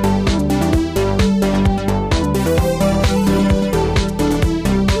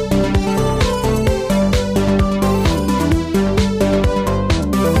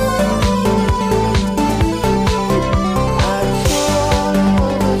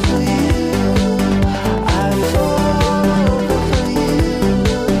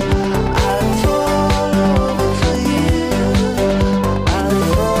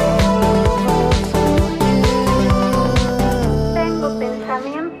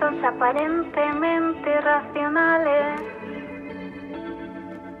 Aparentemente racionales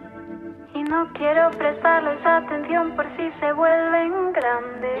y no quiero prestarles atención por si se vuelven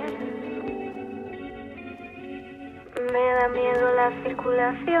grandes. Me da miedo la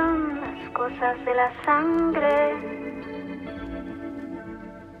circulación, las cosas de la sangre.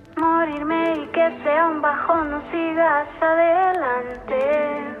 Morirme y que sea un bajón, no sigas adelante.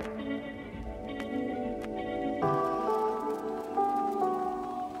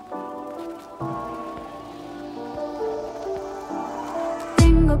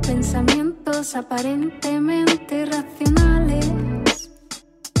 Pensamientos aparentemente racionales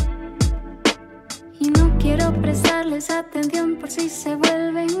y no quiero prestarles atención por si se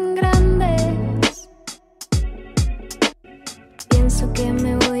vuelven grandes. Pienso que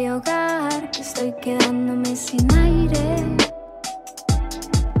me voy a ahogar, que estoy quedándome sin aire.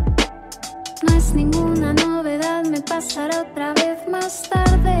 No es ninguna novedad, me pasará otra vez más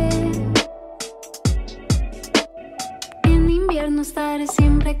tarde. No estaré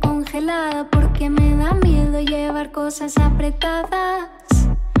siempre congelada porque me da miedo llevar cosas apretadas.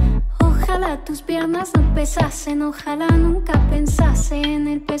 Ojalá tus piernas no pesasen, ojalá nunca pensase en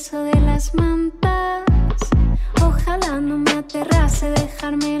el peso de las mantas. Ojalá no me aterrase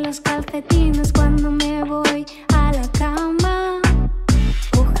dejarme los calcetines cuando me voy a la cama.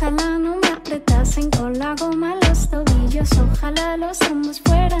 Ojalá no me apretasen con la goma los tobillos. Ojalá los hombros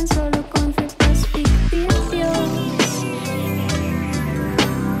fueran solo conceptos ficticios.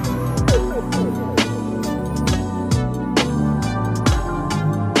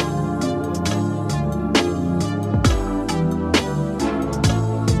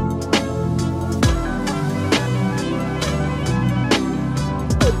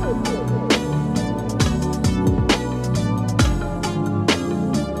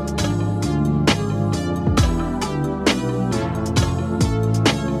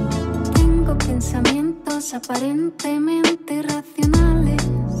 Aparentemente racionales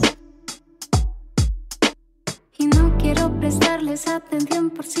y no quiero prestarles atención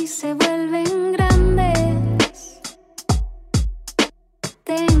por si se vuelven grandes.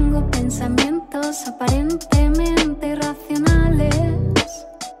 Tengo pensamientos aparentemente racionales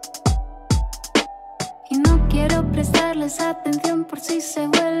y no quiero prestarles atención por si se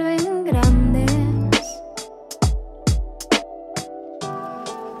vuelven grandes.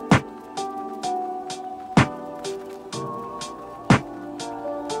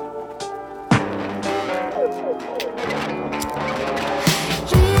 Take it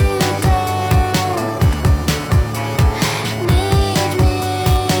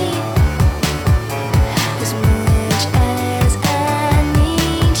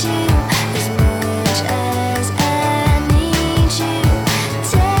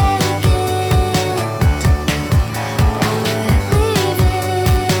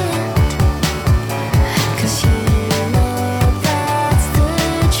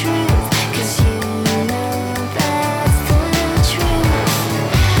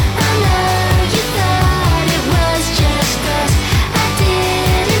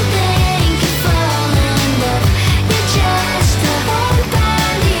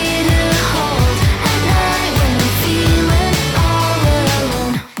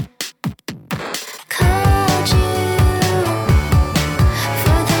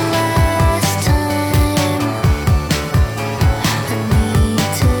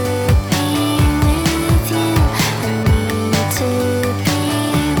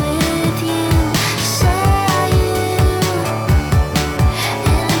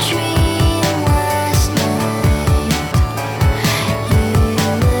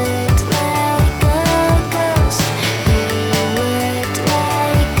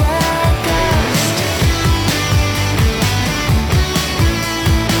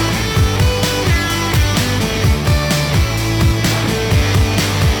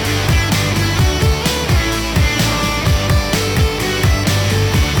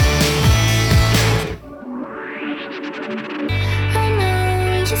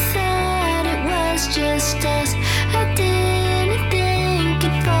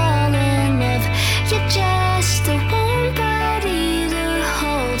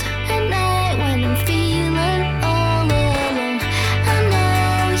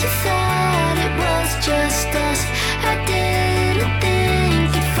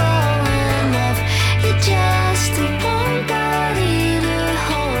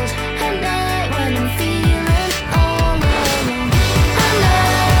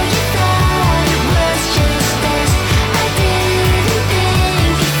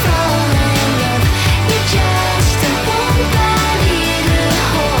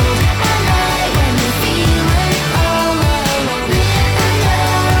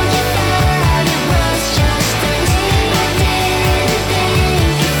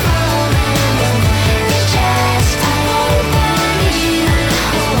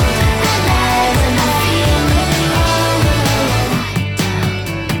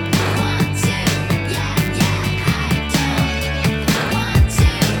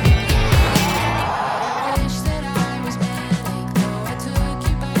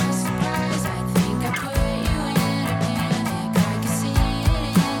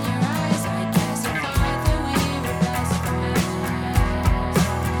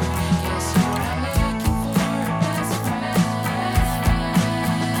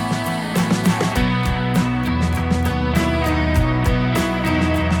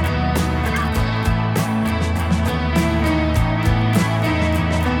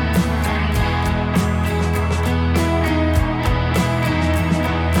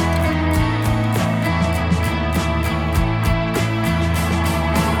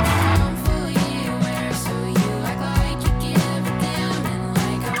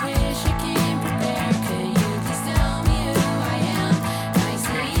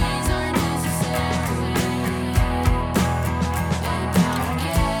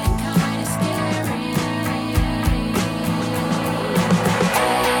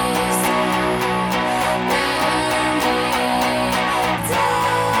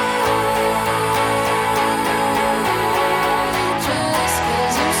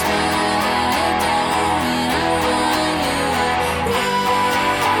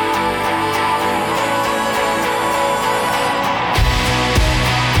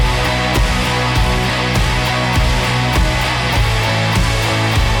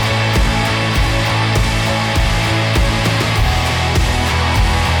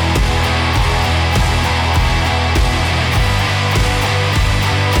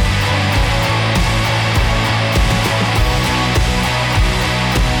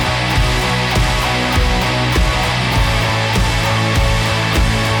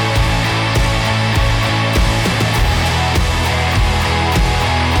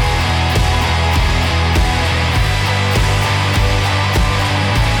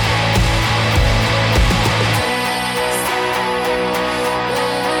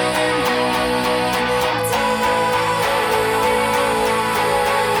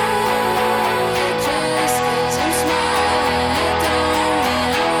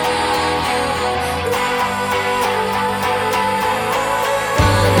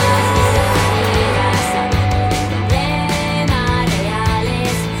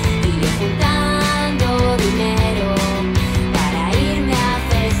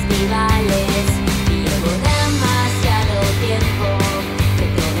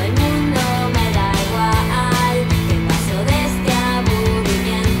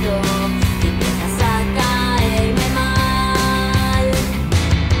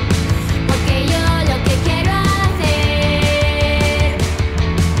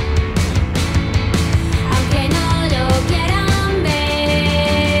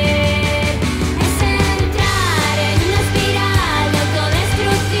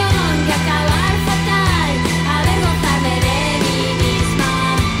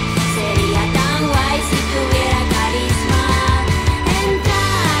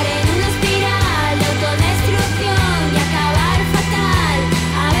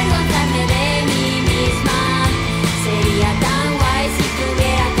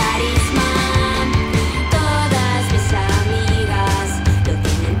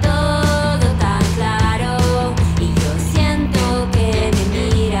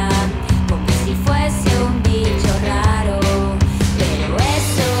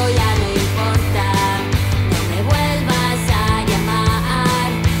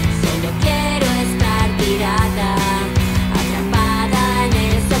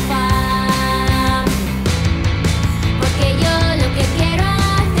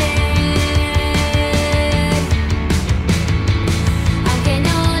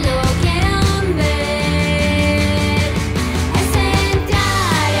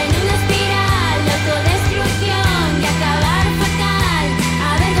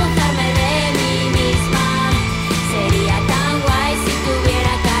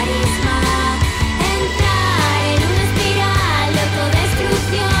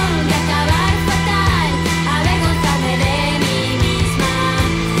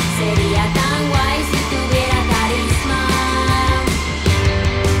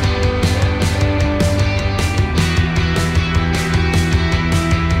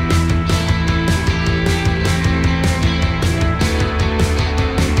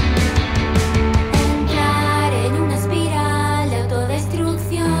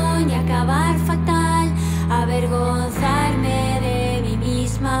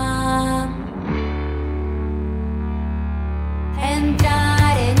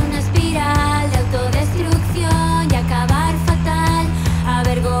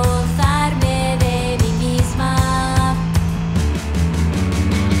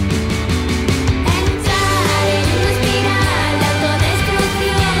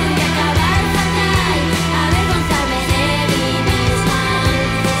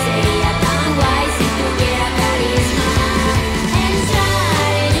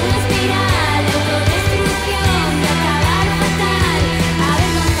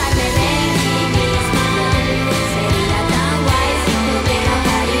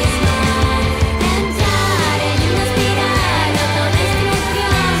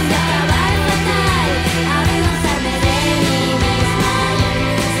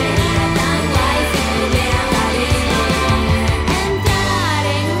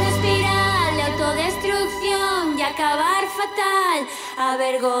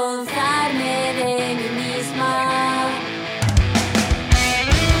avergonzarme de mí misma.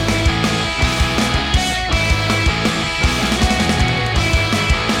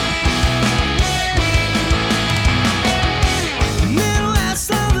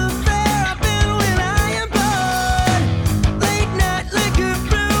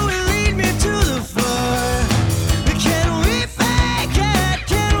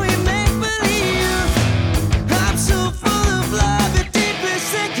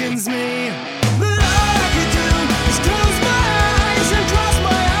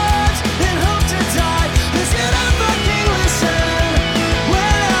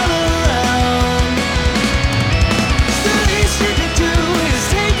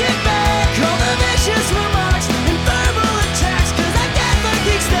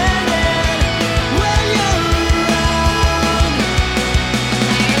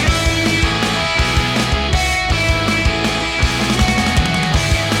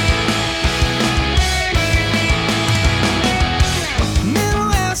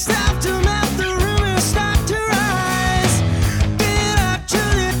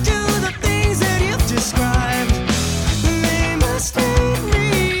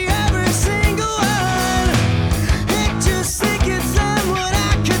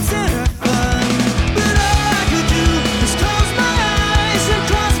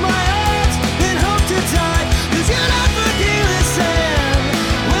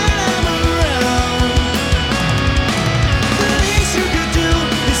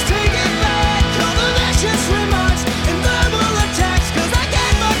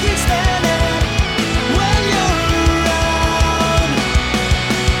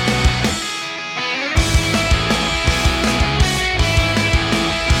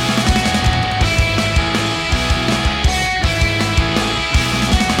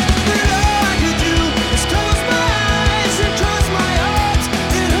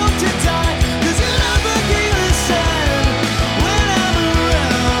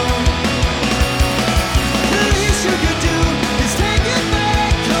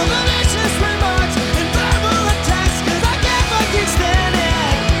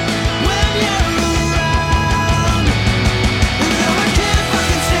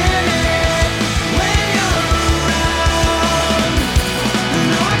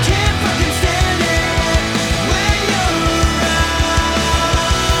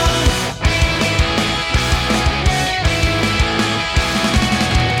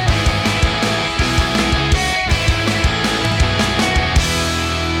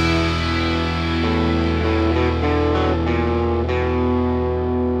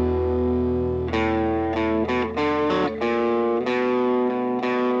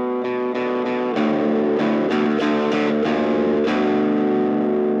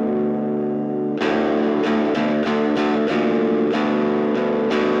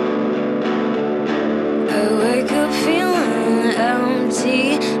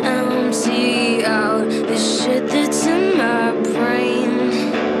 Empty out the shit that's in my brain.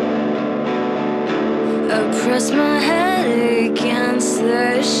 I press my head against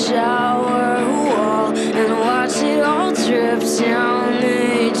the shower wall and watch it all drip down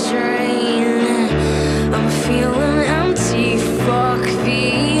the drain. I'm feeling empty, fuck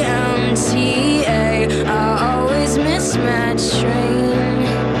the MTA. I always miss my train.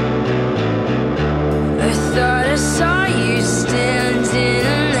 I thought I saw you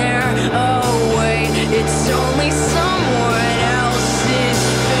standing there. Oh wait, it's only someone else's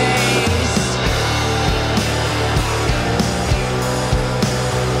face.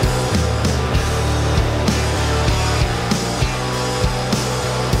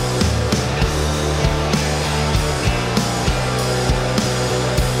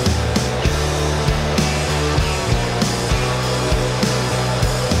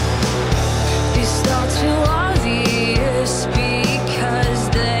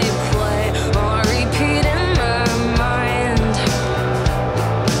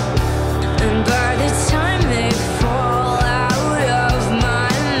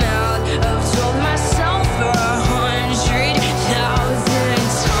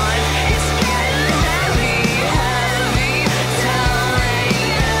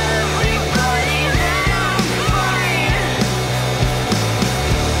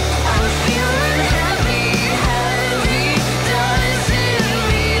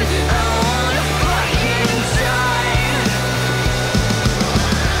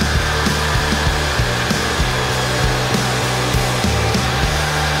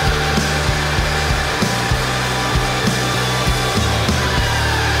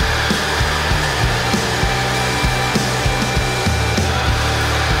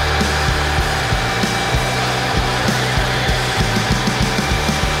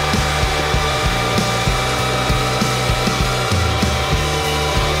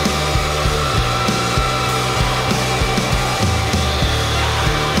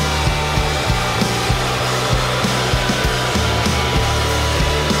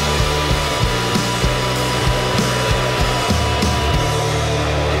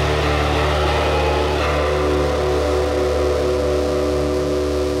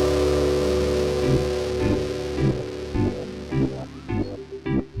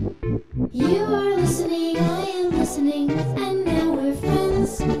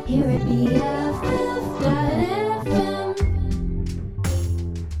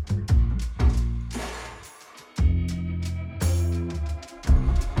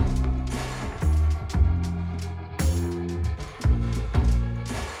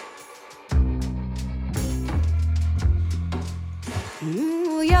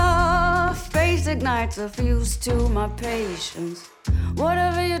 Your face ignites a fuse to my patience.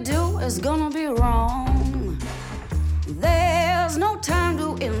 Whatever you do is gonna be wrong. There's no time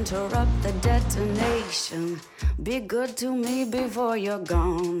to interrupt the detonation. Be good to me before you're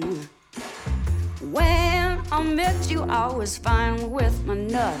gone. When I met you, I was fine with my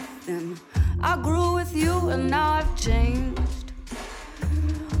nothing. I grew with you and now I've changed.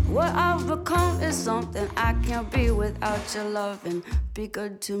 What I've become is something I can't be without your loving. Be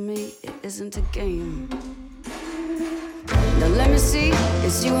good to me, it isn't a game. Now let me see,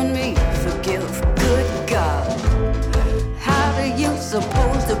 it's you and me. Forgive, good God. How do you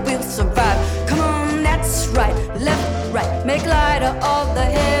suppose that we'll survive? Come on, that's right, left, right. Make light of all the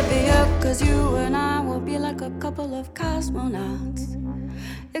heavier, 'cause you and I will be like a couple of cosmonauts.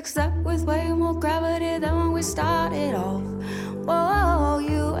 Except with way more gravity than when we started off. Whoa,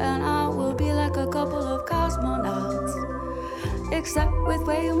 you and I will be like a couple of cosmonauts. Except with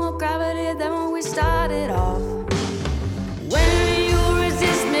way more gravity than when we started off. When you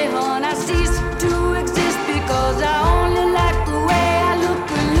resist me, hon, I cease to exist because I only like the way I look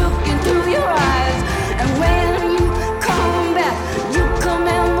when looking through your eyes. And when you come back, you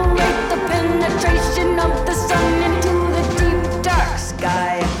commemorate the penetration of the sun into the deep dark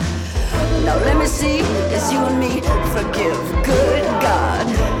sky. Now let me see, it's you and me. Forgive, good God.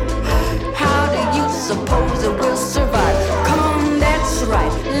 How do you suppose it will survive? Come on, that's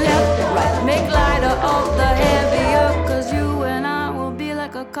right, left, right. Make light of all the heavier, 'cause you and I will be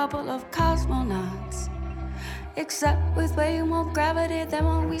like a couple of cosmonauts. Except with way more gravity than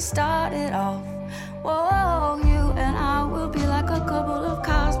when we started off. Whoa, you and I will be like a couple of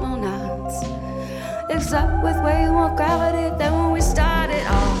cosmonauts. Except with way more gravity than when we started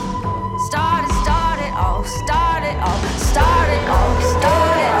off. Started off, started off, started off,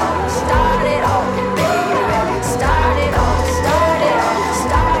 started off, started off, baby. Started off, started off,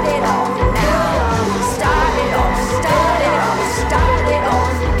 started off now. Started off, started off, started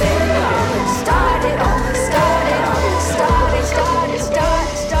off, baby. Started off, started off,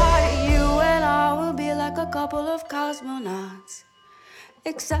 started. You and I will be like a couple of cosmonauts.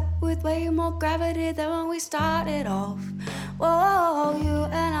 Except with way more gravity than when we started off. Whoa, you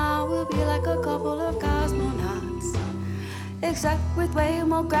and I will be like a couple of cosmonauts. Except with way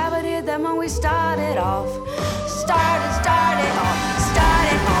more gravity than when we started off. Started off, started off,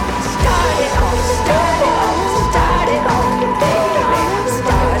 started off, started off, baby.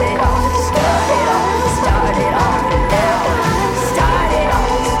 Started off, started off, started off now. Started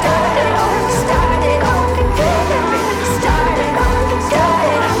off, started off, started off, baby. Started off, started off,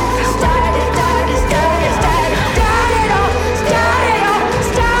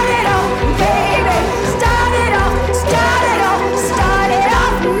 started off, baby. Started off, started off, started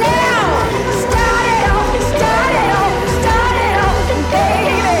off now. Started off, started off, started off,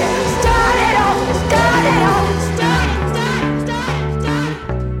 baby.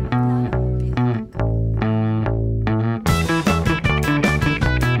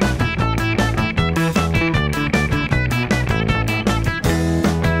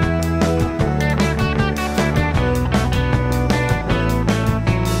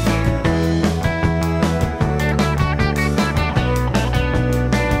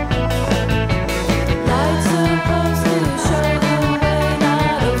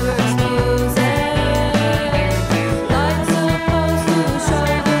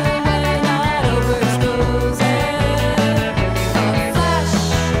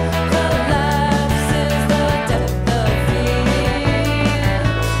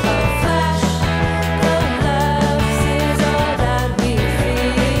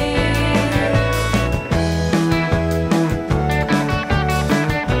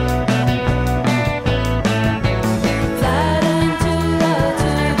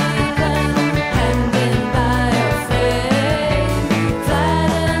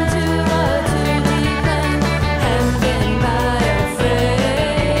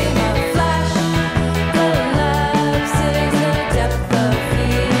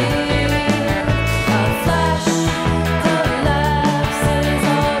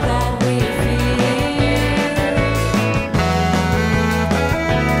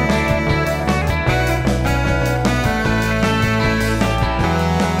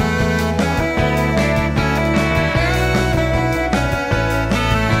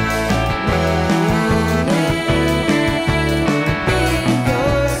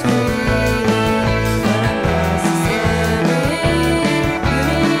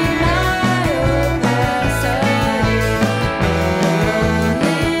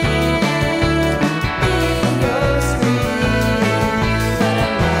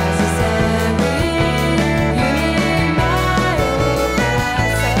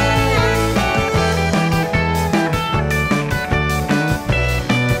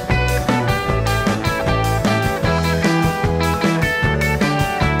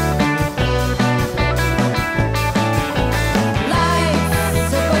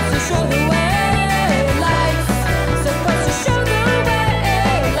 show the way. Lights supposed to show the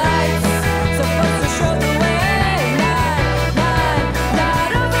way. Lights supposed to show the way.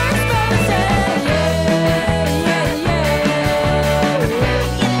 Not overexposing.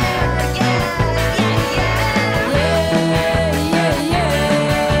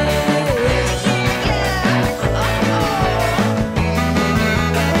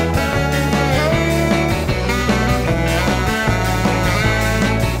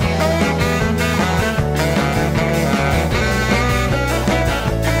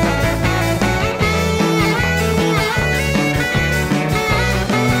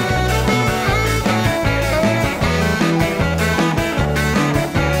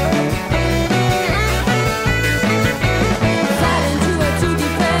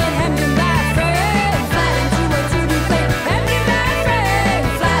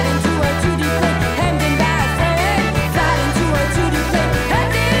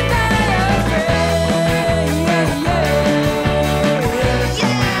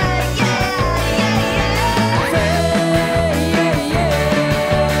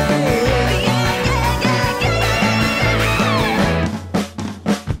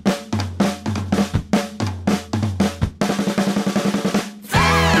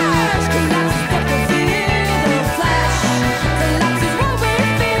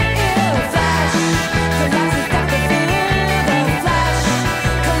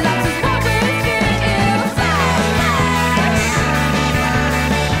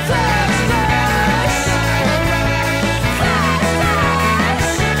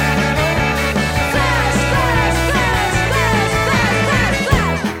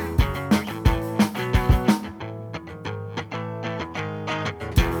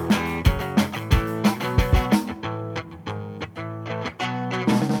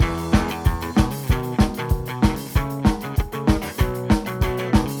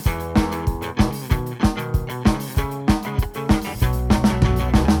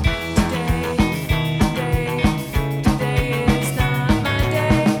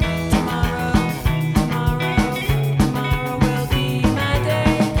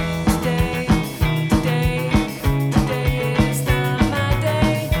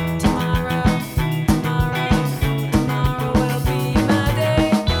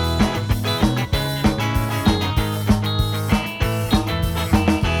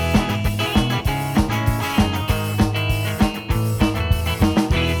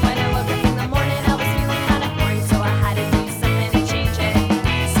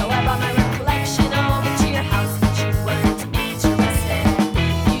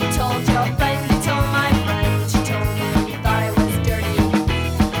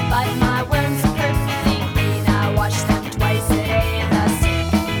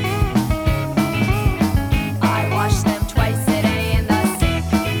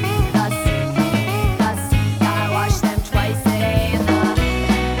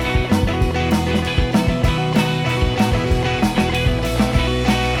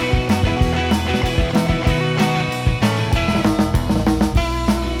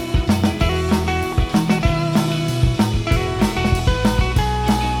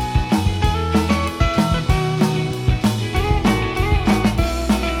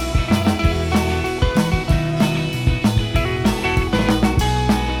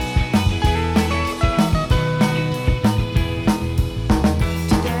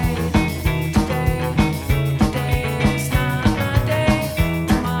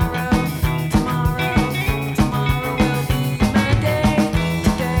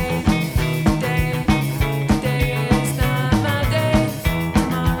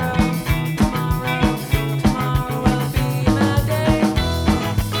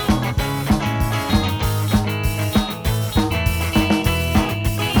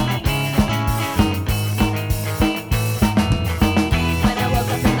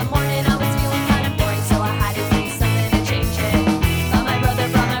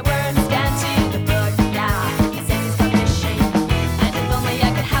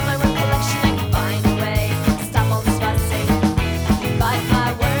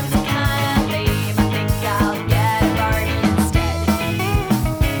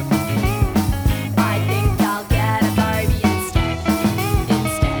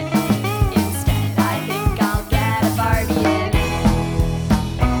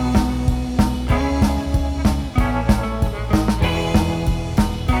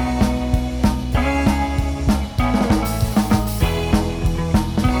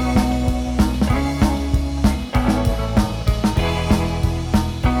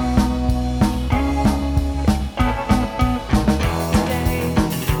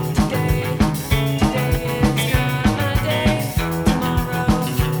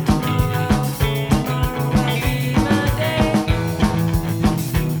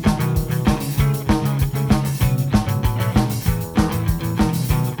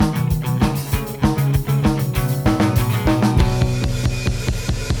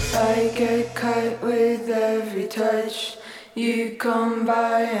 I get cut with every touch. You come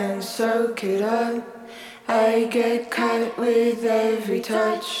by and soak it up. I get cut with every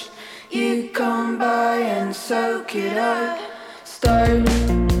touch. You come by and soak it up. Start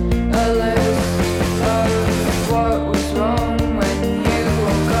a list of what was wrong when you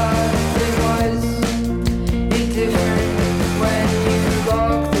woke up. It was different when you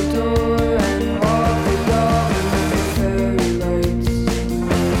locked the door and walked the dog under the fairy lights.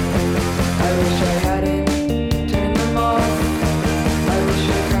 I wish I hadn't turned them off. I wish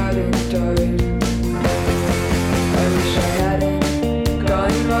I hadn't died. I wish I hadn't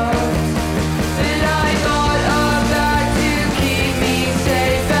gone lost. But I got a bag to keep me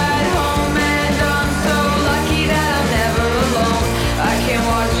safe at home, and I'm so lucky that I'm never alone. I can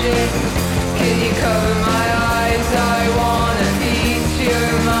watch it, can you cover my eyes? I wanna feature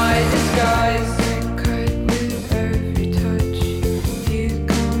my disguise. Cut with every touch. You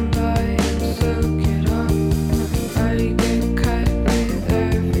come by and soak it up. I get cut with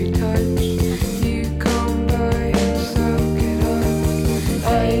every touch. You come by and soak it up.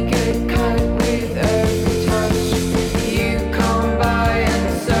 I get cut with every touch. You come by and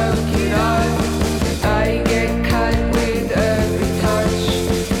soak it up. I get cut with every touch.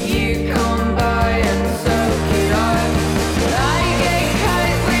 You come by and soak it up. I get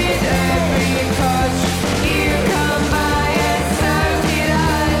cut with every touch. You come by and soak it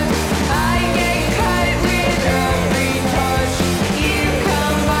up. I get cut with every touch. You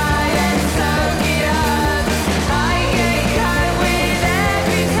come by and soak it up. I get cut with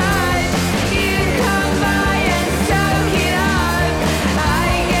every touch. You come by and soak it up. I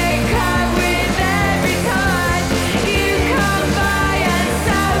get cut with every touch. You come by and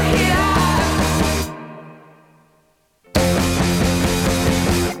soak it up.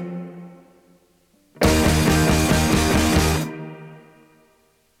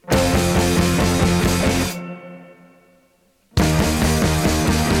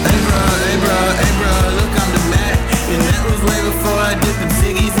 Hey bruh, look, I'm the Mac. And that was way before I dipped them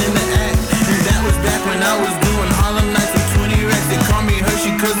ciggies in the act. And that was back when I was doing Harlem Nights with 20 racks. They call me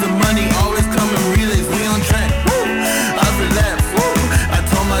Hershey cause the money always come in relays. We on track, woo, I relapsed, woo. I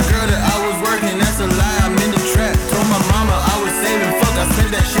told my girl that I was working, that's a lie, I'm in the trap. Told my mama I was saving, fuck, I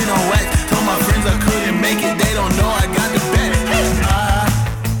spent that shit on wax. Told my friends I couldn't make it, they don't know I got the back.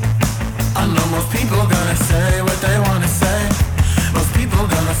 I know most people gonna say what they wanna say. Most people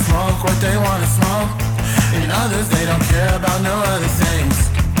gonna smoke what they wanna smoke. And others, they don't care about no other things.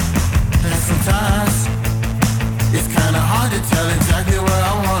 And sometimes it's kinda hard to tell exactly where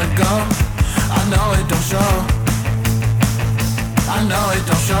I wanna go. I know it don't show. I know it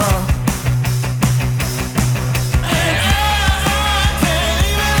don't show. And I can't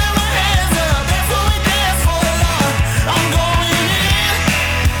even let my hands up. That's what we dance for, Lord. I'm going in.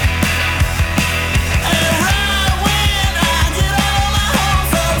 And right when I get all my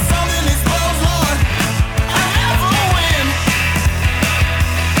hopes up, something explodes, Lord. I never win.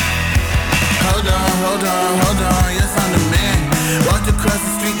 Hold on, yes I'm the man. Walked across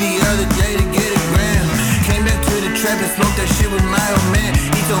the street the other day to get a gram. Came back to the trap and smoked that shit with my old man.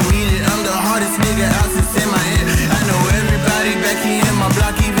 He told me that I'm the hardest nigga out since in my head. I know everybody back here in my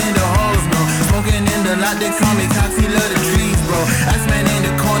block, even the hoes know. Smoking in the lot, they call me Coxie, love the trees, bro. Iceman in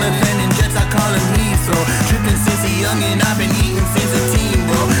the corner, landing jets, I call him me, so. Trippin' since a youngin', I've been eating since a teen,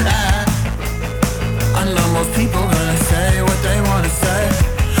 bro. I know most people gonna say what they wanna say.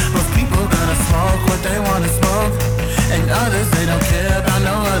 Most people gonna smoke what they wanna smoke. And others, they don't care about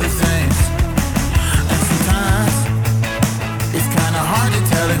no other things. And sometimes it's kinda hard to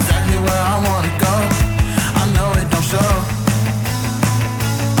tell exactly where I wanna go. I know it don't show.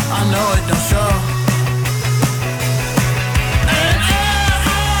 I know it don't show. And I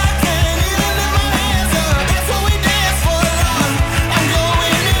can't even lift my hands up. That's what we dance for, Lord. I'm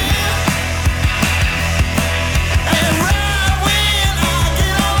going in. And right when I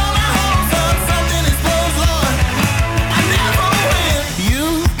get all my hopes up, something explodes, Lord. I never win. You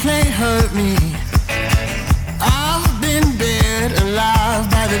can't hurt me. I've been buried alive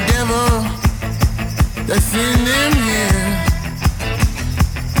by the devil that's in them here.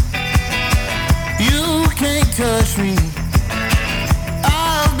 You can't touch me.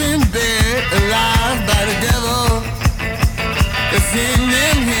 I've been buried alive by the devil that's in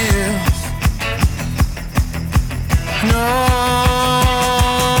them hills. No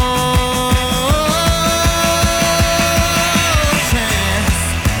chance.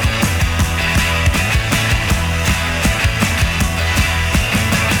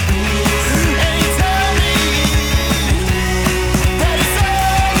 And you tell me that it's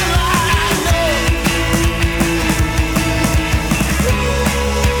all I know.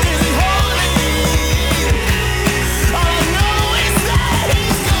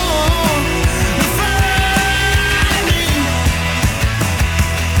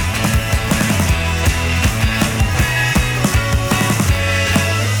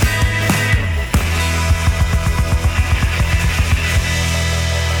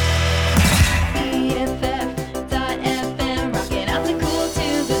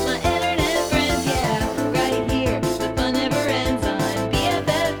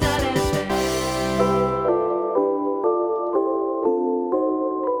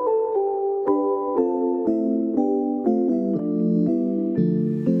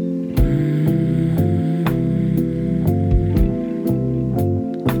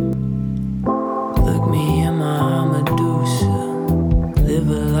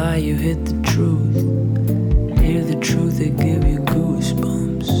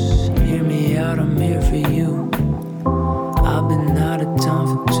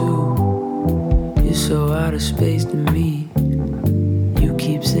 space to meet. You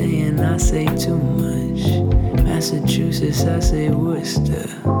keep saying I say too much. Massachusetts, I say Worcester.